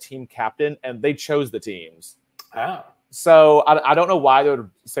had like a team captain, and they chose the teams. Oh. So I don't know why they would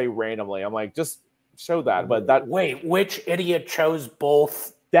say randomly. I'm like, just show that. But that wait, which idiot chose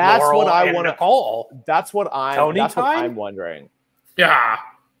both? That's Laurel what I and want to. Nicole. That's what I'm wondering. Yeah.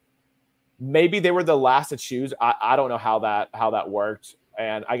 Maybe they were the last to choose. I don't know how that worked,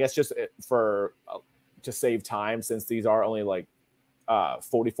 and I guess just for to save time, since these are only like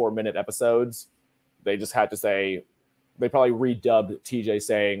 44-minute episodes, they just had to say. They probably redubbed TJ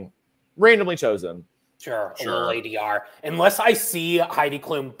saying randomly chosen. Sure. A little ADR. Unless I see Heidi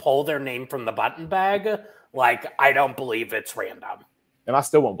Klum pull their name from the button bag, like I don't believe it's random. And I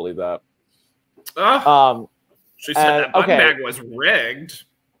still won't believe that. She said that button bag was rigged.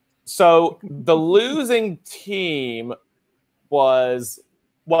 So the losing team was,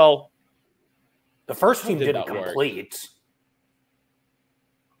 well, the first team didn't complete.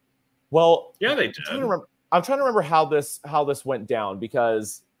 Well, yeah, they did. I'm trying to remember how this went down,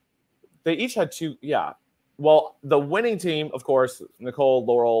 because they each had two. Yeah. Well, the winning team, of course, Nicole,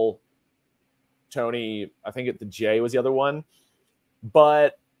 Laurel, Tony, I think the J was the other one.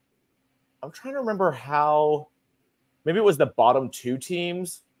 But I'm trying to remember how, maybe it was the bottom two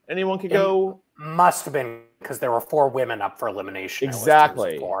teams anyone could go. Must have been, because there were 4 women up for elimination.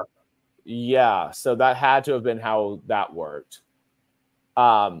 Exactly. Yeah. So that had to have been how that worked.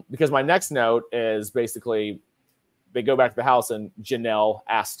 Because my next note is basically they go back to the house and Janelle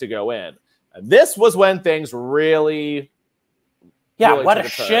asks to go in. And this was when things really what a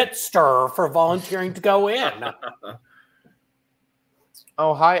shit stir for volunteering to go in.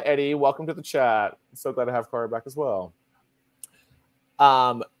 Oh, hi, Eddie. Welcome to the chat. So glad to have Cara back as well.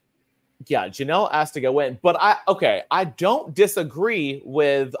 Yeah, Janelle asked to go in. But I don't disagree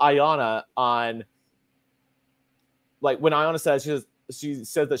with Ayanna on, like, when Ayanna says she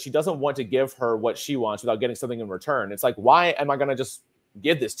said that she doesn't want to give her what she wants without getting something in return. It's like, why am I going to just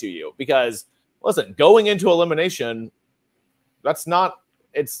give this to you? Because listen, going into elimination, it's not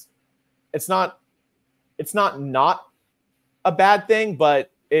a bad thing, but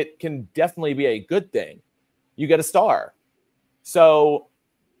it can definitely be a good thing. You get a star. So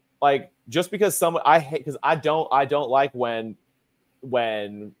like, just because I don't like when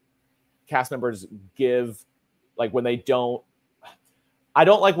cast members give, like, when they don't, I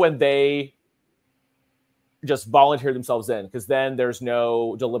don't like when they just volunteer themselves in, because then there's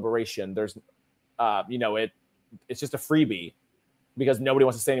no deliberation. There's, it's just a freebie because nobody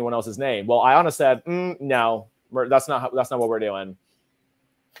wants to say anyone else's name. Well, Ayanna said, no, that's not what we're doing.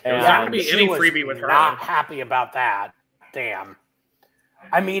 And there's not going to be any freebie with her. Not happy about that. Damn.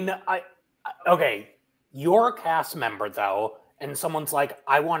 I mean, okay, you're a cast member though, and someone's like,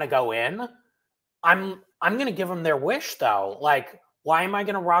 I want to go in. I'm going to give them their wish though. Like, why am I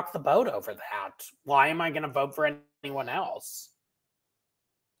going to rock the boat over that? Why am I going to vote for anyone else?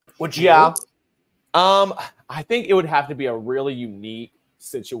 Would you? Yeah. I think it would have to be a really unique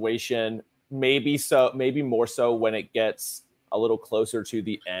situation. Maybe more so when it gets a little closer to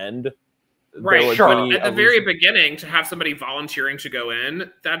the end. Right, sure. At the very beginning, to have somebody volunteering to go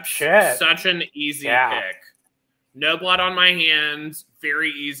in, that's such an easy pick. No blood on my hands.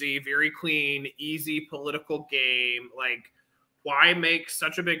 Very easy, very clean, easy political game. Like, why make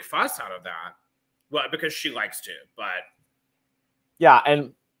such a big fuss out of that? Well, because she likes to, but yeah,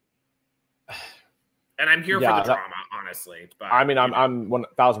 and I'm here for the drama, honestly. But I mean, I'm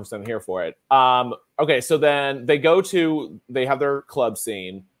 1000% here for it. Okay, so then they have their club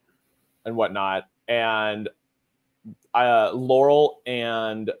scene and whatnot, and Laurel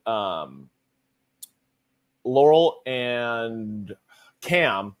and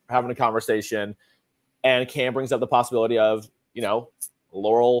Cam are having a conversation, and Cam brings up the possibility of,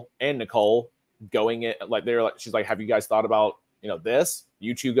 Laurel and Nicole going in, like, she's like, have you guys thought about, this?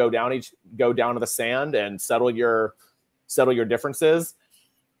 You two go down to the sand and settle your differences.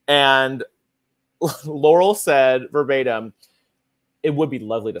 And Laurel said verbatim, it would be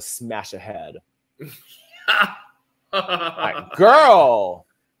lovely to smash a head. Like, girl,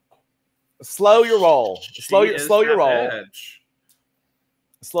 Slow your roll. Slow your roll. Bitch.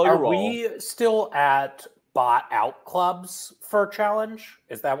 Slow your Are roll. we still at bought out clubs for challenge?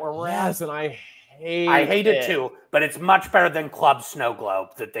 Is that where we're at? Yes, and I hate it too, but it's much better than Club Snow Globe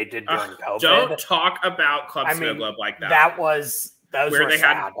that they did during COVID. Don't talk about Club Snow Globe like that. Those where were they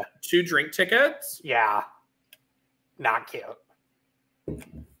sad. had 2 drink tickets. Yeah, not cute.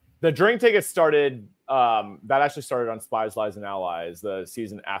 The drink tickets started. That actually started on Spies, Lies, and Allies. The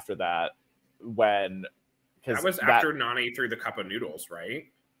season after that, when that was after Nani threw the cup of noodles, right?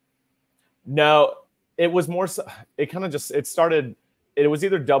 No, it was more. It kind of just started. It was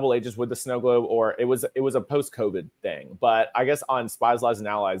either double ages with the snow globe, or it was a post-COVID thing. But I guess on Spies, Lies, and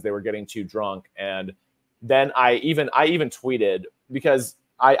Allies, they were getting too drunk, and then I even tweeted, because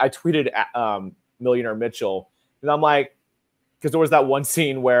I tweeted at Millionaire Mitchell, and I'm like, because there was that one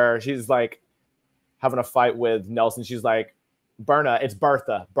scene where she's like having a fight with Nelson. She's like, Berna, it's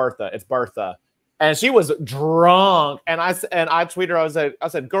Bertha, it's Bertha. And she was drunk. And I tweeted her, I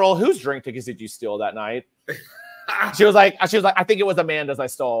said, girl, whose drink tickets did you steal that night? She was like, I think it was Amanda's I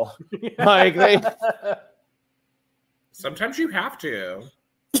stole. Sometimes you have to.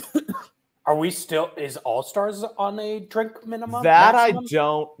 Are we still, is All Stars on a drink minimum? That maximum? I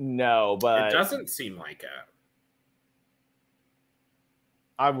don't know, but it doesn't seem like it.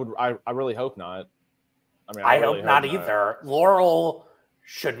 I really hope not. I mean, I hope not either. Laurel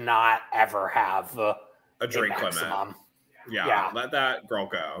should not ever have a drink limit. Yeah, let that girl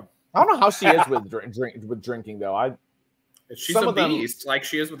go. I don't know how she is with drinking though. She's a beast, like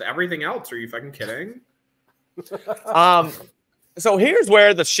she is with everything else. Are you fucking kidding? So here's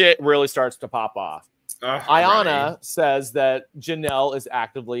where the shit really starts to pop off. Ayanna right. says that Janelle is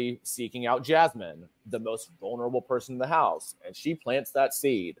actively seeking out Jasmine, the most vulnerable person in the house, and she plants that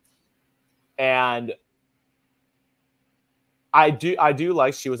seed. And I do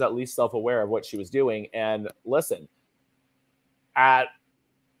like she was at least self-aware of what she was doing. And listen, at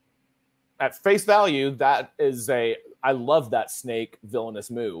face value, that is I love that snake villainous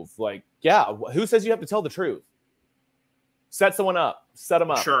move. Like, yeah, who says you have to tell the truth? Set someone up. Set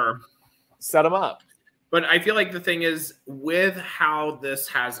them up. Sure. Set them up. But I feel like the thing is, with how this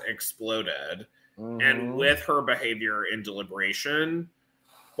has exploded and with her behavior in deliberation,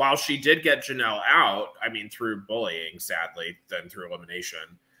 while she did get Janelle out, I mean, through bullying, sadly, then through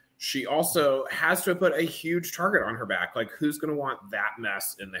elimination, she also has to put a huge target on her back. Like, who's going to want that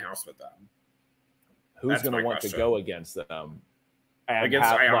mess in the house with them? Who's going to want to go against them? And against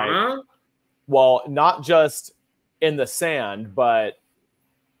Ayanna? Well, not just in the sand, but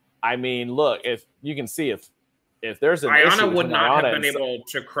I mean, look, if you can see if there's an Ayanna would not have been able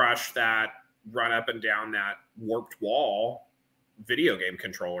to crush that run up and down that warped wall video game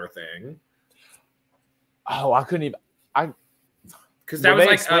controller thing. Oh, I couldn't even. Because that was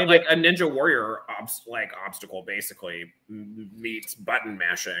like a Ninja Warrior obstacle, basically meets button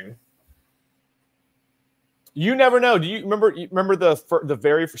mashing. You never know. Do you remember the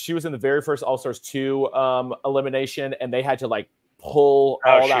very? She was in the very first All Stars 2 elimination, and they had to like pull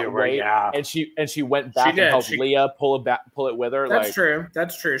all that weight, and she went back and helped Leah pull it with her. That's true.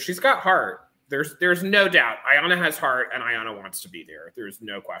 That's true. She's got heart. There's no doubt. Ayanna has heart, and Ayanna wants to be there. There's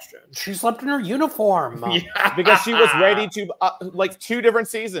no question. She slept in her uniform. Yeah. Because she was ready to like 2 different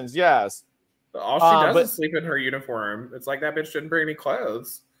seasons. Yes. All she does is sleep in her uniform. It's like that bitch didn't bring any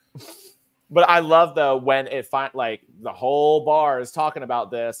clothes. But I love though when it like the whole bar is talking about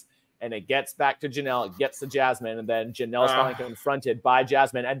this, and it gets back to Janelle, it gets to Jasmine, and then Janelle's finally confronted by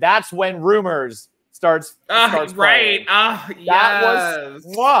Jasmine, and that's when rumors starts right. That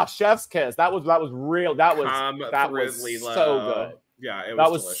was chef's kiss. That was real. That was so good. Yeah, it was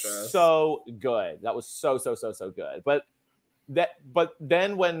that was delicious. So good. That was so good. But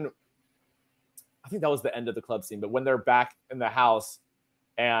then when I think that was the end of the club scene, but when they're back in the house,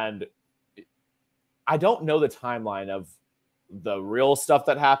 and I don't know the timeline of the real stuff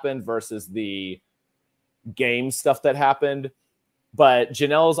that happened versus the game stuff that happened, but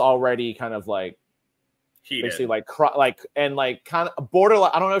Janelle's already kind of like heated. Basically like kind of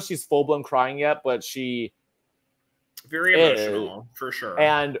borderline. I don't know if she's full blown crying yet, but she very emotional for sure.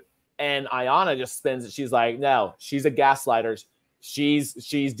 And Ayanna just spins it. She's like, no, she's a gaslighter.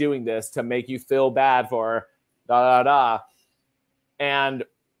 She's doing this to make you feel bad for her, And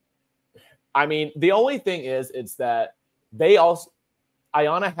I mean, the only thing is, it's that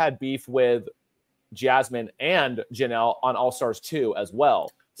Ayanna had beef with Jasmine and Janelle on All Stars 2 as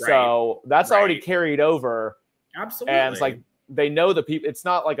well. Right. So that's already carried over. Absolutely. And it's like, they know the people, it's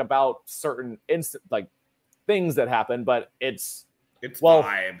not like about certain things that happen, but it's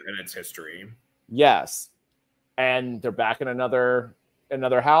vibe and its history. Yes. And they're back in another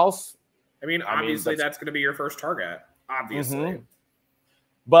house. I mean, obviously that's going to be your first target. Obviously. Mm-hmm.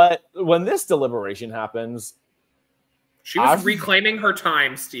 But when this deliberation happens, she was reclaiming her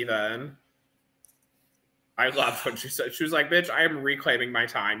time, Steven. I love what she said. She was like, bitch, I am reclaiming my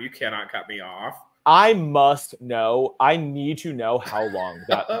time. You cannot cut me off. I must know. I need to know how long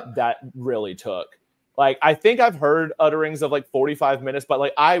that really took. Like, I think I've heard utterings of like 45 minutes, but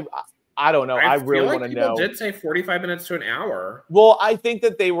like, I don't know. I really want to know. People did say 45 minutes to an hour. Well, I think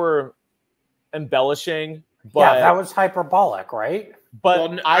that they were embellishing. But, yeah, that was hyperbolic, right?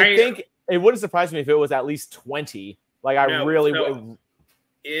 But I think it wouldn't surprise me if it was at least 20. Like, I really would.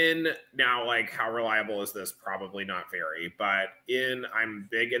 Now, like, how reliable is this? Probably not very. But I'm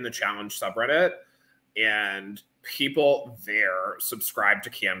big in the challenge subreddit, and people there subscribe to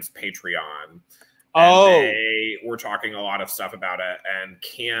Cam's Patreon. And they were talking a lot of stuff about it, and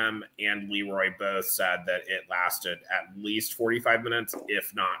Cam and Leroy both said that it lasted at least 45 minutes,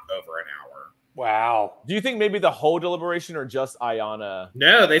 if not over an hour. Wow. Do you think maybe the whole deliberation or just Ayanna?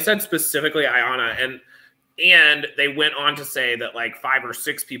 No, they said specifically Ayanna, and they went on to say that like 5 or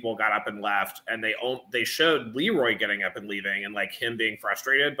 6 people got up and left, and they showed Leroy getting up and leaving and like him being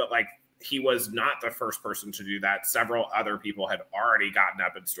frustrated, but like he was not the first person to do that. Several other people had already gotten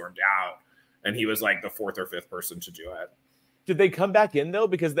up and stormed out. And he was like the 4th or 5th person to do it. Did they come back in though?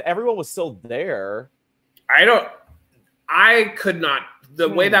 Because everyone was still there. I could not. The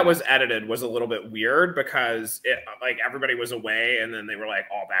way that was edited was a little bit weird because it like everybody was away and then they were like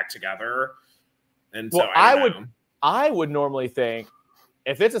all back together. And so I would normally think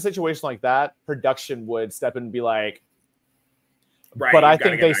if it's a situation like that, production would step in and be like, right, but I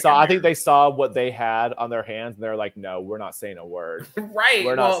think they saw what they had on their hands and they're like, no, we're not saying a word. Right.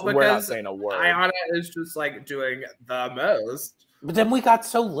 We're not saying a word. Ayanna is just like doing the most. But then we got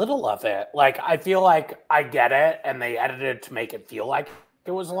so little of it. Like, I feel like I get it and they edited to make it feel like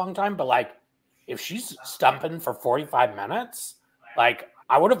it was a long time. But like, if she's stumping for 45 minutes, like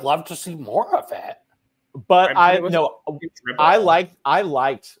I would have loved to see more of it. But I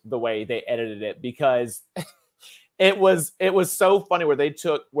liked the way they edited it because it was so funny where they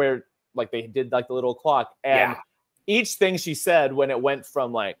did like the little clock and each thing she said when it went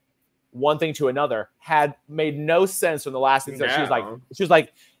from like one thing to another had made no sense from the last thing. So she was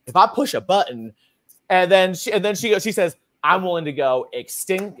like, if I push a button and then she says, I'm willing to go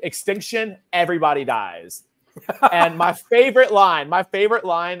extinction, everybody dies. And my favorite line,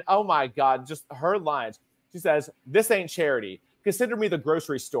 oh my God, just her lines. She says, this ain't charity. Consider me the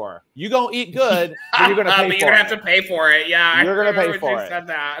grocery store. You gonna eat good, but you're gonna pay for it. You're gonna have to pay for it. Yeah, you're gonna pay for it. Said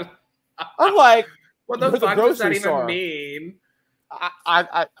that. I'm like, what the fuck does that even mean?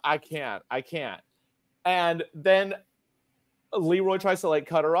 I can't. And then Leroy tries to like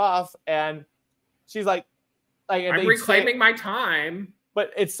cut her off, and she's like I'm reclaiming my time.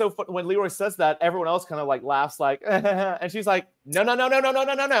 But it's so fun when Leroy says that, everyone else kind of like laughs, like, and she's like, no, I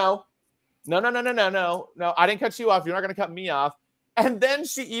didn't cut you off. You're not going to cut me off. And then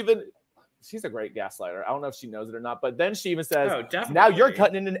she's a great gaslighter. I don't know if she knows it or not, but then she even says, now you're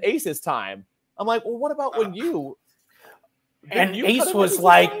cutting in Ace's time. I'm like, well, what about when you? And Ace was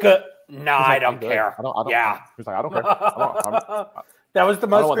like, no, I don't care. Yeah. He's like, I don't care. That was the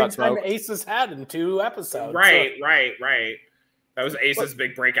most screen time Ace has had in 2 episodes. Right. That was Ace's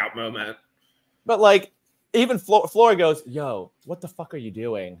big breakout moment. But like, even Flora goes, yo, what the fuck are you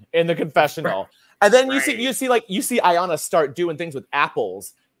doing in the confessional? And then you see Ayanna start doing things with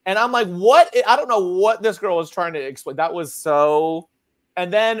apples. And I'm like, what? I don't know what this girl was trying to explain. That was so.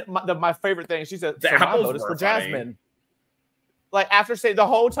 And then my favorite thing, she said, so my vote is for Jasmine. Like after saying the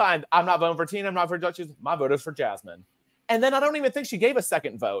whole time, I'm not voting for Tina, I'm not for Dutch, my vote is for Jasmine. And then I don't even think she gave a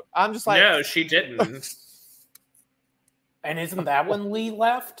second vote. I'm just like, no, she didn't. And isn't that when Lee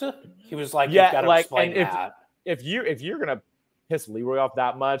left? He was like, yeah, you've got to explain that. If you're gonna piss Leroy off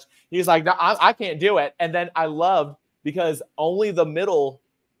that much, he's like, no, I can't do it. And then I loved because only the middle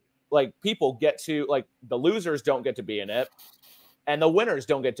like people get to like the losers don't get to be in it, and the winners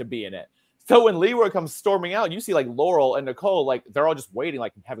don't get to be in it. So when Leroy comes storming out, you see like Laurel and Nicole, like they're all just waiting,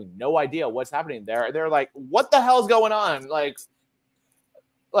 like having no idea what's happening there. They're like, what the hell's going on? Like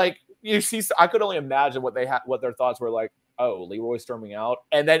you see, I could only imagine what their thoughts were like. Oh, Leroy storming out.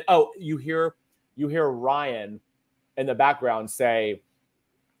 And then, you hear Ryan in the background say,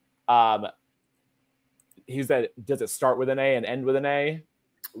 he said, does it start with an A and end with an A?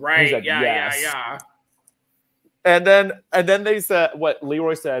 Right. Said, yeah, yes. yeah. And then they said what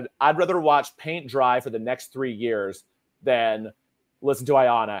Leroy said, I'd rather watch paint dry for the next 3 years than listen to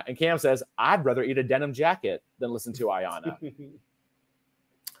Ayanna. And Cam says, I'd rather eat a denim jacket than listen to Ayanna.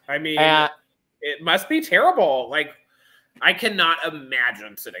 I mean, it must be terrible. Like, I cannot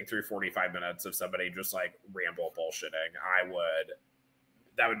imagine sitting through 45 minutes of somebody just like ramble bullshitting.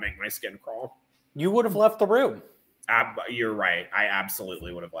 That would make my skin crawl. You would have left the room. You're right. I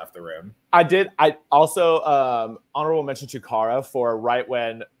absolutely would have left the room. I did. I also honorable mention to Kara for right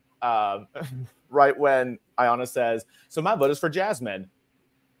when Ayana says, "So my vote is for Jasmine."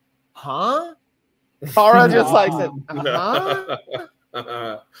 Huh? Kara just like said, huh?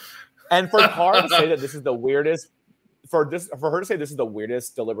 And for Kara to say that this is the weirdest, for her to say this is the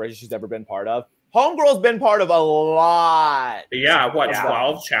weirdest deliberation she's ever been part of. Homegirl's been part of a lot. Yeah, what,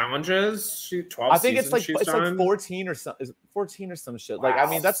 12 challenges? 12 I think it's like 14 or some, is it 14 or some shit. Wow, like, I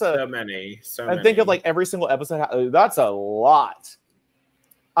mean, that's so many. And think of like every single episode. That's a lot.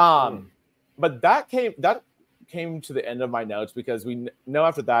 But that came to the end of my notes because we know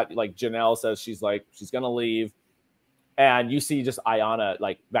after that, like Janelle says she's gonna leave, and you see just Ayana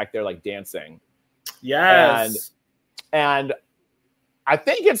like back there like dancing. Yes. And I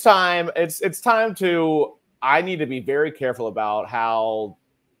think it's time. It's time to. I need to be very careful about how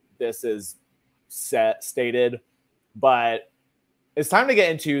this is stated, but it's time to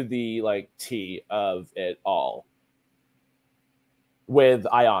get into the like tea of it all with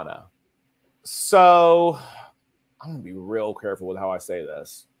Ayana. So I'm gonna be real careful with how I say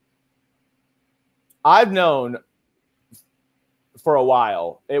this. I've known for a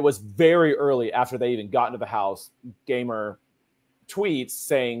while. It was very early after they even got into the house. Gamer tweets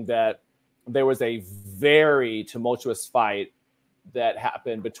saying that there was a very tumultuous fight that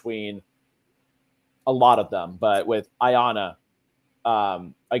happened between a lot of them, but with Ayana,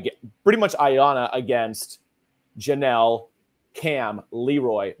 again, pretty much Ayana against Janelle, Cam,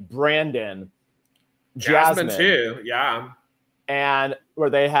 Leroy, Brandon, Jasmine too, yeah, and where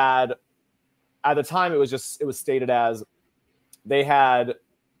they had at the time it was stated as they had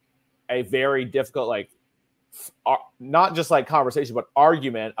a very difficult not just like conversation, but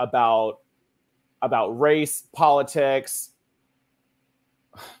argument about race, politics,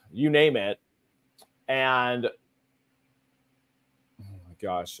 you name it. And oh my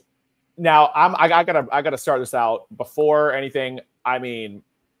gosh, now I gotta start this out before anything. I mean,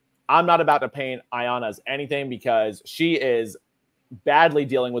 I'm not about to paint Ayana as anything because she is badly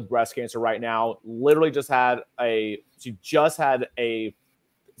dealing with breast cancer right now. Literally she just had I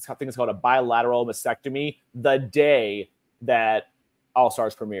think it's called a bilateral mastectomy the day that All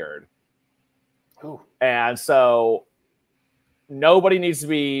Stars premiered. Ooh. And so nobody needs to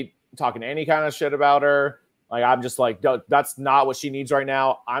be talking any kind of shit about her. Like, I'm just like, that's not what she needs right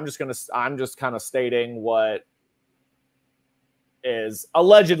now. I'm just kind of stating what is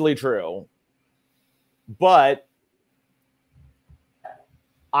allegedly true. But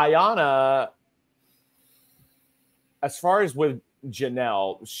Ayana, as far as with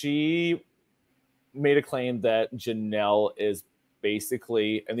Janelle, she made a claim that Janelle is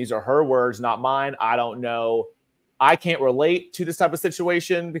basically, and these are her words, not mine. I don't know. I can't relate to this type of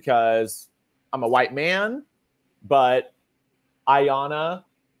situation because I'm a white man, but Ayana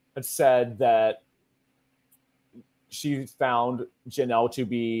had said that she found Janelle to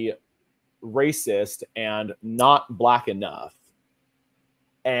be racist and not black enough.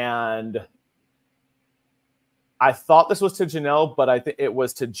 And I thought this was to Janelle, but I think it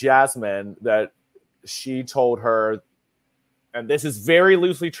was to Jasmine that she told her, and this is very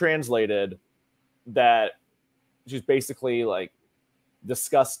loosely translated, that she's basically like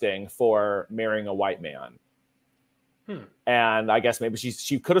disgusting for marrying a white man. And I guess maybe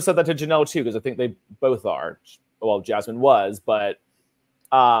she could have said that to Janelle too, because I think they both are. Well, Jasmine was, but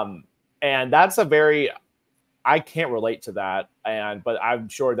and that's I can't relate to that, but I'm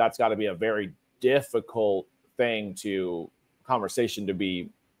sure that's got to be a very difficult conversation to be.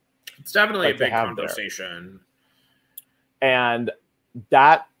 It's definitely a big conversation. And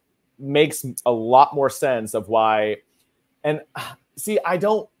that makes a lot more sense of why. And see, I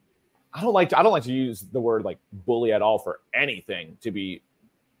don't like to use the word like bully at all for anything, to be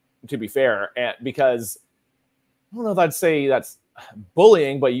fair, and because I don't know if I'd say that's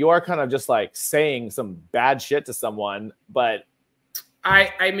bullying, but you are kind of just like saying some bad shit to someone. But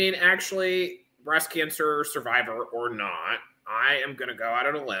I mean, actually, breast cancer survivor or not, I am going to go out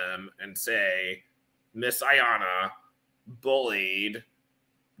on a limb and say Miss Ayana bullied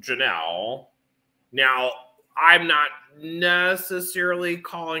Janelle. Now, I'm not necessarily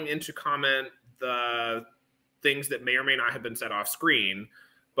calling into comment the things that may or may not have been said off screen,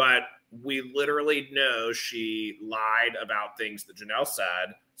 but we literally know she lied about things that Janelle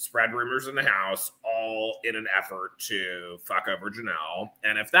said, spread rumors in the house, all in an effort to fuck over Janelle.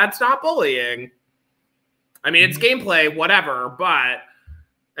 And if that's not bullying, I mean, it's gameplay, whatever, but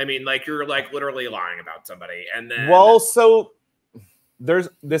I mean, like, you're like literally lying about somebody. And then, well, so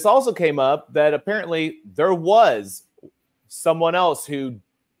this also came up that apparently there was someone else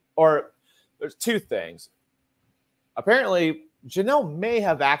or there's two things. Apparently, Janelle may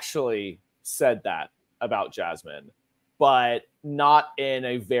have actually said that about Jasmine, but not in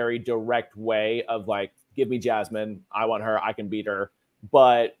a very direct way of like, give me Jasmine, I want her, I can beat her.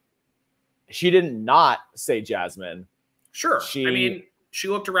 But she did not say Jasmine. Sure. I mean, she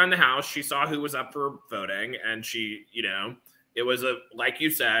looked around the house, she saw who was up for voting, and she, it was like you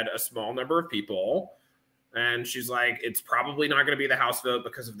said, a small number of people. And she's like, it's probably not going to be the House vote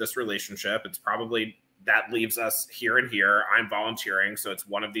because of this relationship. It's probably that leaves us here and here. I'm volunteering, so it's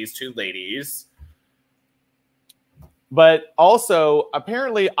one of these two ladies. But also,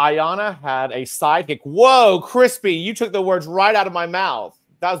 apparently, Ayanna had a sidekick. Whoa, Crispy, you took the words right out of my mouth.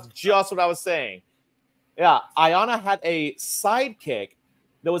 That's just what I was saying. Yeah, Ayanna had a sidekick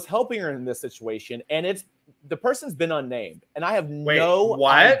that was helping her in this situation, and the person's been unnamed, and I have no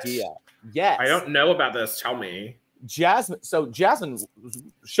idea. Yes. I don't know about this. Tell me. Jasmine. So Jasmine,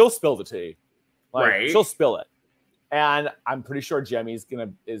 she'll spill the tea. Right. She'll spill it. And I'm pretty sure Jemmy's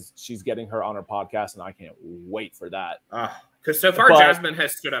she's getting her on her podcast, and I can't wait for that. Because so far, Jasmine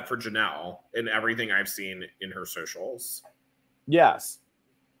has stood up for Janelle in everything I've seen in her socials. Yes.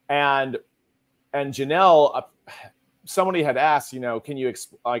 And Janelle, somebody had asked, can you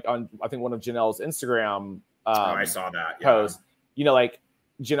like on I think one of Janelle's Instagram I saw that post, like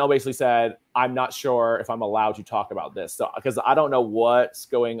Janelle basically said, I'm not sure if I'm allowed to talk about this. So because I don't know what's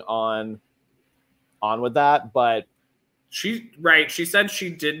going on with that, but she said she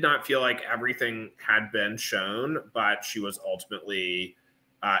did not feel like everything had been shown, but she was ultimately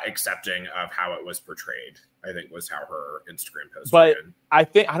accepting of how it was portrayed, I think was how her Instagram post but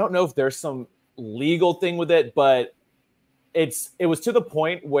ran. I don't know if there's some legal thing with it, but it was to the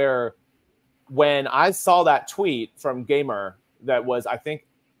point where when I saw that tweet from Gamer that was, I think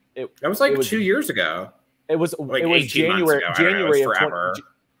that was like 2 years ago. It was like January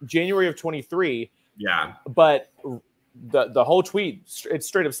of 23. Yeah. But the whole tweet, it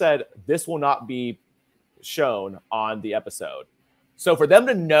straight up said, this will not be shown on the episode. So for them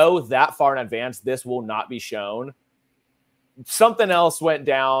to know that far in advance, this will not be shown, something else went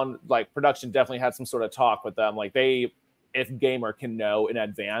down. Like production definitely had some sort of talk with them. Like if Gamer can know in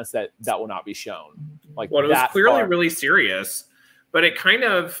advance that will not be shown. Like, well, it was clearly really serious, but it kind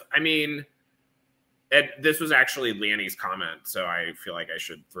of, I mean, this was actually Lanny's comment, so I feel like I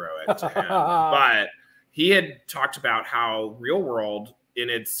should throw it to him. But he had talked about how Real World in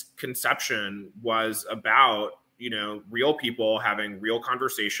its conception was about, real people having real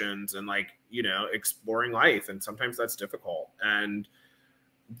conversations and like, exploring life. And sometimes that's difficult. And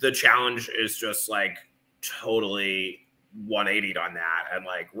the challenge is just like totally 180'd on that and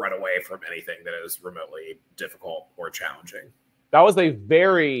like run away from anything that is remotely difficult or challenging. That was a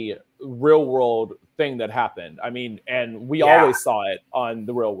very Real World thing that happened. I mean, and we always saw it on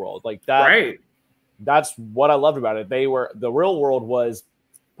the Real World like that. Right. That's what I loved about it. The Real World was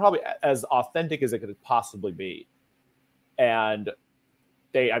probably as authentic as it could possibly be. And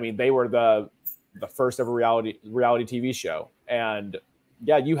they were the first ever reality TV show. And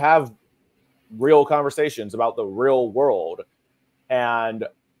yeah, you have real conversations about the real world. And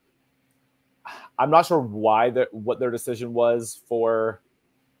I'm not sure what their decision was for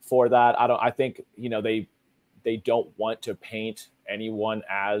that. I think, they don't want to paint anyone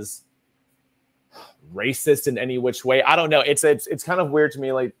as racist in any which way. I don't know. It's kind of weird to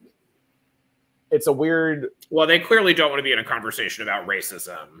me. Like, it's a weird. Well, they clearly don't want to be in a conversation about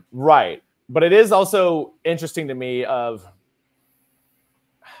racism, right? But it is also interesting to me. I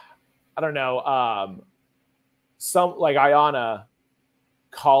don't know. Some like Ayanna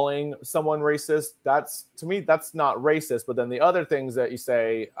calling someone racist. To me, that's not racist. But then the other things that you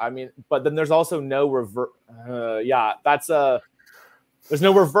say, I mean, but then there's also no reverse. There's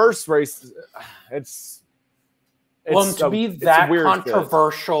no reverse race. It's well, to be that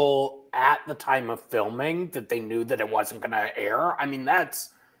controversial at the time of filming that they knew that it wasn't going to air. I mean,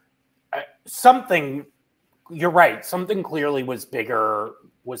 that's something. You're right. Something clearly was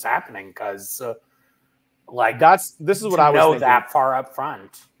happening because, this is what I was thinking. That far up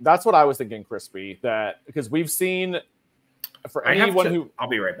front. That's what I was thinking, Crispy. That because we've seen for anyone I'll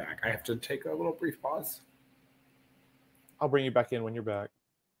be right back. I have to take a little brief pause. I'll bring you back in when you're back.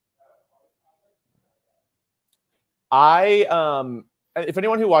 If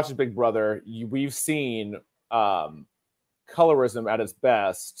anyone who watches Big Brother, we've seen colorism at its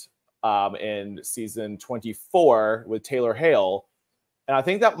best in season 24 with Taylor Hale, and I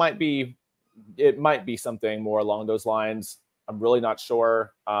think it might be something more along those lines I'm really not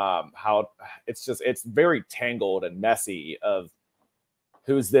sure how it's very tangled and messy of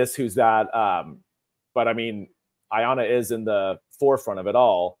who's this, who's that. But I mean, Ayana is in the forefront of it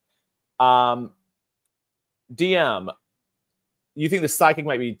all. DM, you think the psychic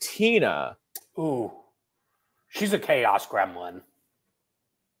might be Tina? Ooh, she's a chaos gremlin.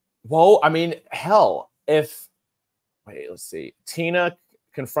 Well, I mean, hell, let's see. Tina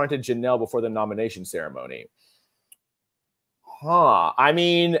confronted Janelle before the nomination ceremony. I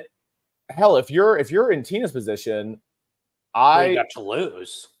mean, hell, if you're in Tina's position, you got to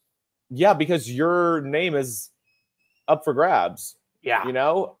lose. Yeah, because your name is up for grabs. Yeah. You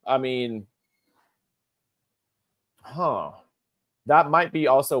know? I mean, that might be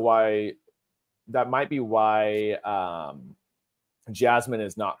why Jasmine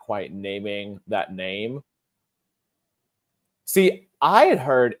is not quite naming that name. See, I had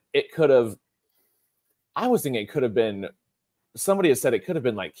heard I was thinking it could have been, somebody has said it could have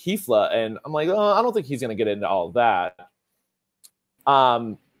been like Kifla, and I'm like, oh, I don't think he's going to get into all of that.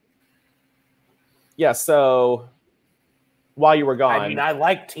 Yeah, so while you were gone. I mean, I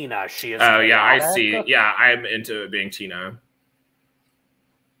like Tina. She is. Oh, yeah, I see. Yeah, I'm into it being Tina.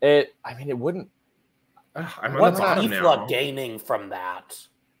 It wouldn't. What's Kifla gaining from that?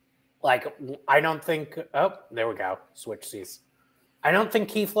 Like, I don't think. Oh, there we go. Switch seats. I don't think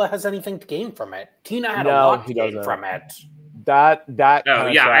Kifla has anything to gain from it. Tina had a lot to gain from it. That. Oh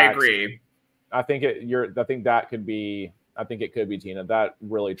yeah, I agree. I think that could be. I think it could be Tina. That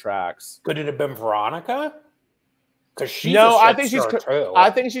really tracks. Could it have been Veronica? Because she's I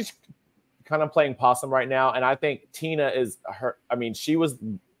think she's kind of playing possum right now, and I think Tina is her. I mean,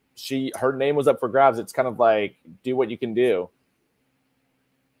 her name was up for grabs. It's kind of like, do what you can do.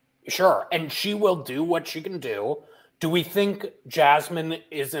 Sure, and she will do what she can do. Do we think Jasmine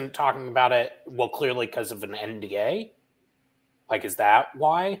isn't talking about it? Well, clearly because of an NDA. Like, is that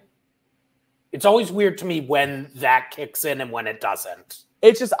why? It's always weird to me when that kicks in and when it doesn't.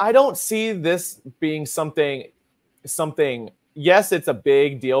 It's just, I don't see this being something. Yes, it's a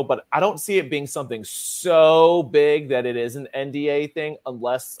big deal, but I don't see it being something so big that it is an NDA thing,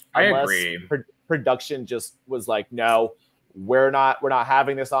 unless production just was like, no, we're not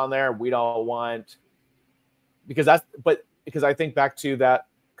having this on there. We don't want, because I think back to that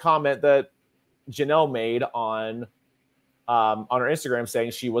comment that Janelle made on her Instagram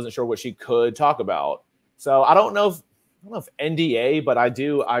saying she wasn't sure what she could talk about. So I don't know if NDA, but I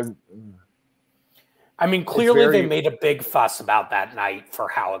mean, clearly they made a big fuss about that night for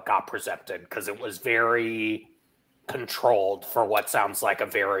how it got presented, because it was very controlled for what sounds like a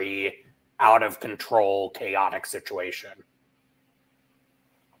very out of control, chaotic situation.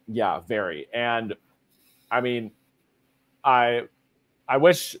 Yeah, very. And I mean, I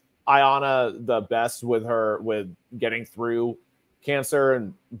wish Ayana the best with getting through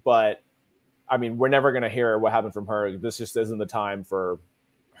cancer, but I mean, we're never going to hear what happened from her. This just isn't the time for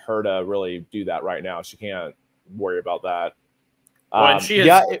her to really do that right now. She can't worry about that. Well, and she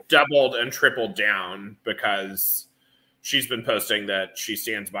has doubled and tripled down, because she's been posting that she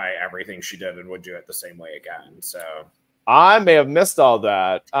stands by everything she did and would do it the same way again. So I may have missed all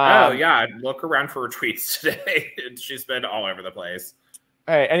that. Oh yeah, look around for her tweets today. She's been all over the place.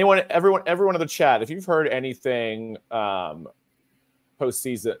 Hey, everyone in the chat, if you've heard anything post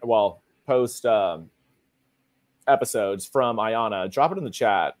episodes from Ayana, drop it in the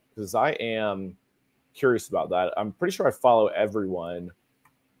chat, because I am curious about that. I'm pretty sure I follow everyone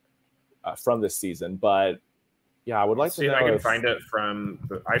from this season, but yeah, I would like to know if I can find it from.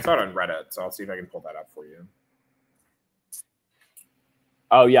 I saw it on Reddit, so I'll see if I can pull that up for you.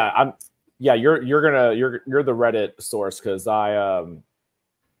 Oh yeah, you're the Reddit source, because I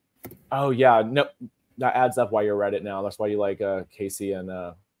oh yeah, no, that adds up why you're Reddit now. That's why you like Casey and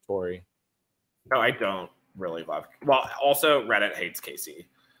Tori. No, I don't really love. Well, also Reddit hates Casey,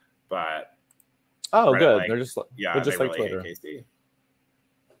 but oh, Reddit, good. They're just they like really Twitter. hate Casey.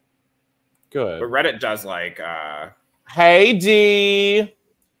 Good. But Reddit does like. Hey D,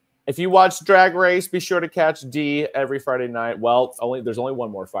 if you watch Drag Race, be sure to catch D every Friday night. Well, there's only one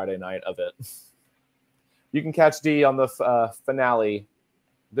more Friday night of it. You can catch D on the finale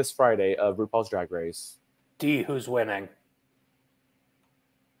this Friday of RuPaul's Drag Race. D, who's winning?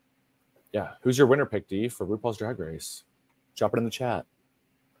 Yeah, who's your winner pick, D, for RuPaul's Drag Race? Drop it in the chat.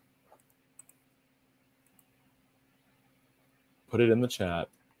 Put it in the chat.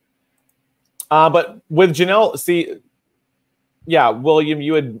 But with Janelle, see, yeah, William,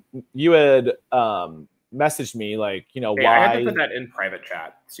 you had messaged me like, why I had to put that in private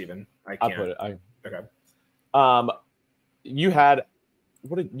chat, Steven. I can't. I put it. Okay. You had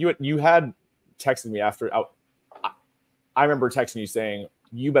texted me after. I remember texting you saying,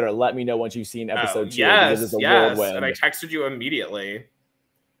 you better let me know once you've seen episode 2. Because it's a whirlwind. And I texted you immediately.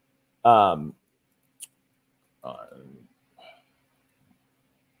 Well,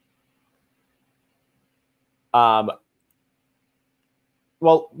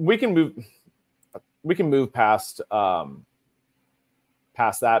 we can move past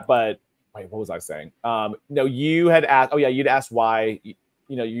that, but wait, what was I saying? No, you had asked. Oh yeah, you'd asked why.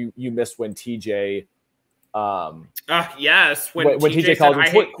 You missed when TJ. Yes, when TJ called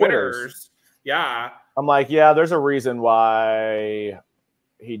them quitters. Yeah, I'm like, yeah, there's a reason why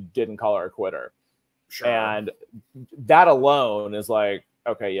he didn't call her a quitter. Sure. And that alone is like,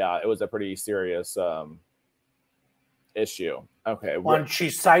 okay, yeah, it was a pretty serious issue. Okay. When she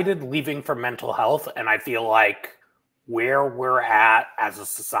cited leaving for mental health, and I feel like where we're at as a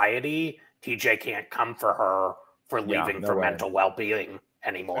society, TJ can't come for her for leaving for mental well-being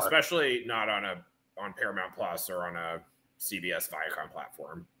anymore. Especially not on Paramount Plus or on a CBS Viacom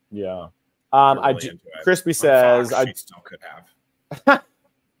platform. Yeah. Crispy says she still could have.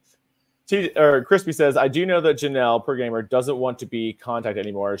 Crispy says, I do know that Janelle, per gamer, doesn't want to be contacted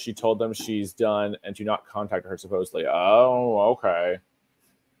anymore. She told them she's done and do not contact her supposedly. Oh, okay.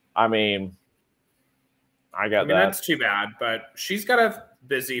 I mean, I get that. That's too bad, but she's got a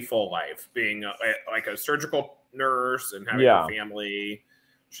busy, full life, being like a surgical nurse and having a family.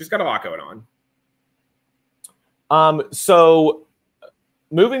 She's got a lot going on. So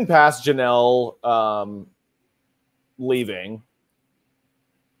moving past Janelle leaving.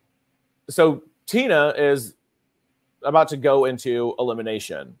 So Tina is about to go into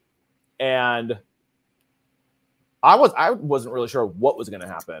elimination, and I wasn't really sure what was going to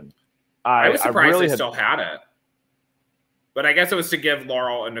happen. I was surprised they still had it, but I guess it was to give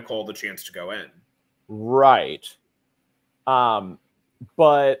Laurel and Nicole the chance to go in. Right.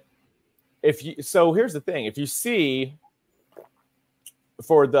 But here's the thing: if you see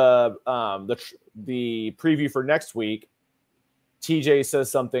for the preview for next week, TJ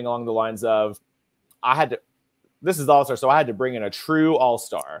says something along the lines of, this is All-Star, so I had to bring in a true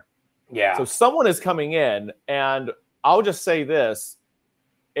All-Star. Yeah. So someone is coming in, and I'll just say this,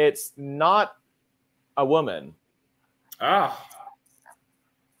 it's not a woman. Oh.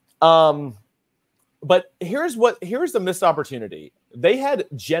 But here's the missed opportunity. They had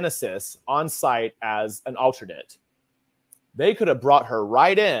Genesis on site as an alternate. They could have brought her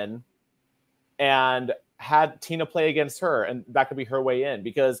right in and had Tina play against her, and that could be her way in.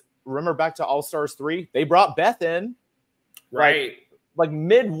 Because remember back to All Stars 3, they brought Beth in, right? Like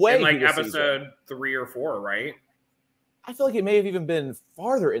midway, in like episode 3 or 4, right? I feel like it may have even been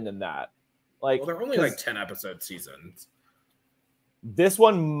farther in than that. Like, well, they're only like 10 episode seasons. This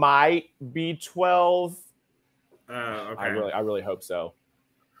one might be 12. Okay. I really hope so.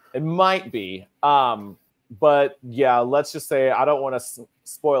 It might be. But yeah, let's just say, I don't want to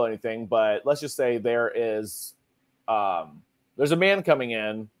spoil anything, but let's just say there's a man coming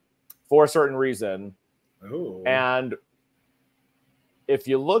in for a certain reason. Ooh. And if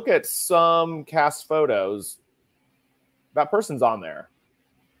you look at some cast photos, that person's on there.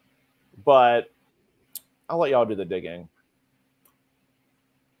 But I'll let y'all do the digging.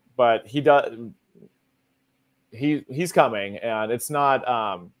 But he's coming, and it's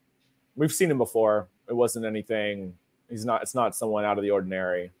not we've seen him before. It wasn't anything. It's not someone out of the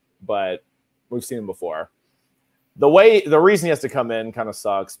ordinary, but we've seen him before. The reason he has to come in kind of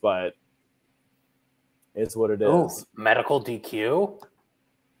sucks, but it's what it is. Ooh, medical DQ.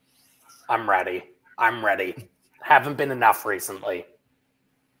 I'm ready. Haven't been enough recently.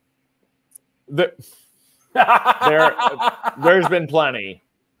 There's been plenty.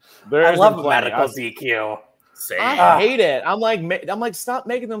 I love medical DQ. Same. I hate it. I'm like, stop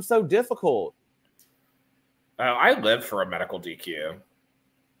making them so difficult. I live for a medical DQ.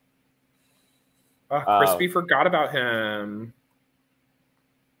 Crispy forgot about him.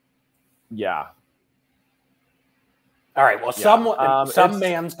 Yeah. All right. Well, some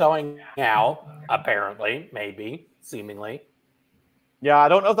man's going out, apparently, maybe, seemingly. Yeah, I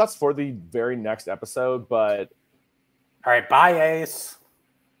don't know if that's for the very next episode, but all right, bye, Ace.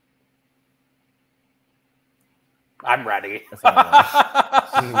 I'm ready.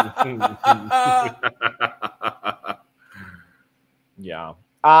 Yeah.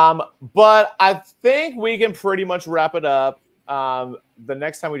 But I think we can pretty much wrap it up. The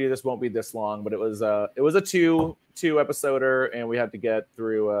next time we do this won't be this long, but it was a two episoder, and we had to get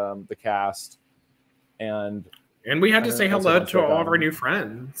through the cast, and we had to say hello to all of our new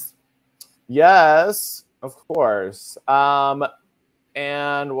friends. Yes, of course. And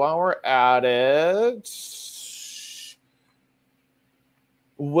while we're at it,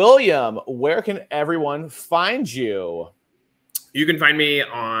 William, where can everyone find you? You can find me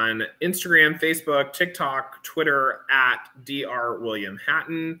on Instagram, Facebook, TikTok, Twitter at Dr. William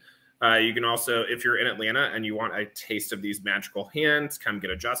Hatton. You can also, if you're in Atlanta and you want a taste of these magical hands, come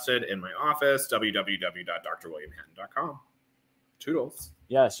get adjusted in my office, www.drwilliamhatton.com. Toodles.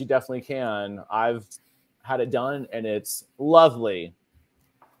 Yes, you definitely can. I've had it done, and it's lovely.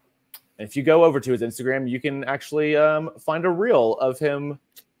 And if you go over to his Instagram, you can actually find a reel of him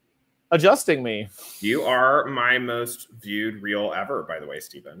adjusting me. You are my most viewed reel ever, by the way,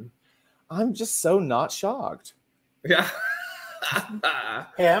 Stephen. I'm just so not shocked. Yeah.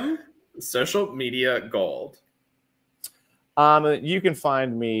 Him? Social media gold. You can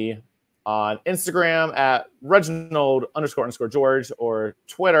find me on Instagram at Reginald__George or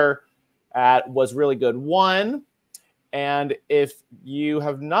Twitter at wasreallygood1. And if you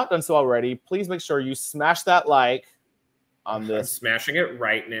have not done so already, please make sure you smash that like on this. I'm smashing it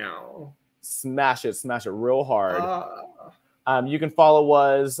right now. Smash it real hard. You can follow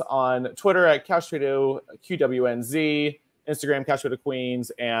us on Twitter at Couch Potato QWNZ, Instagram Couch Potato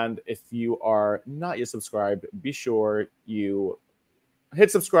Queens, and if you are not yet subscribed, be sure you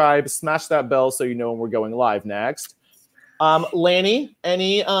hit subscribe, smash that bell so you know when we're going live next. Lanny,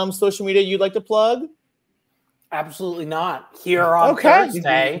 any social media you'd like to plug? Absolutely not. Here on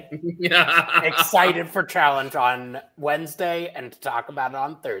Thursday. Yeah. Excited for challenge on Wednesday and to talk about it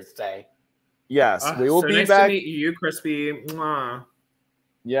on Thursday. Yes, we will be nice back. To meet you, Crispy. Mwah.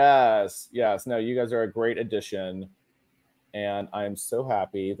 Yes. No, you guys are a great addition, and I'm so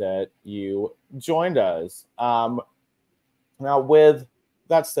happy that you joined us. Now, with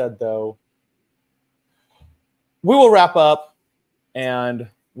that said, though, we will wrap up, and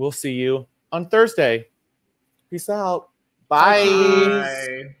we'll see you on Thursday. Peace out. Bye.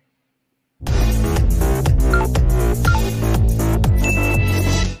 Bye.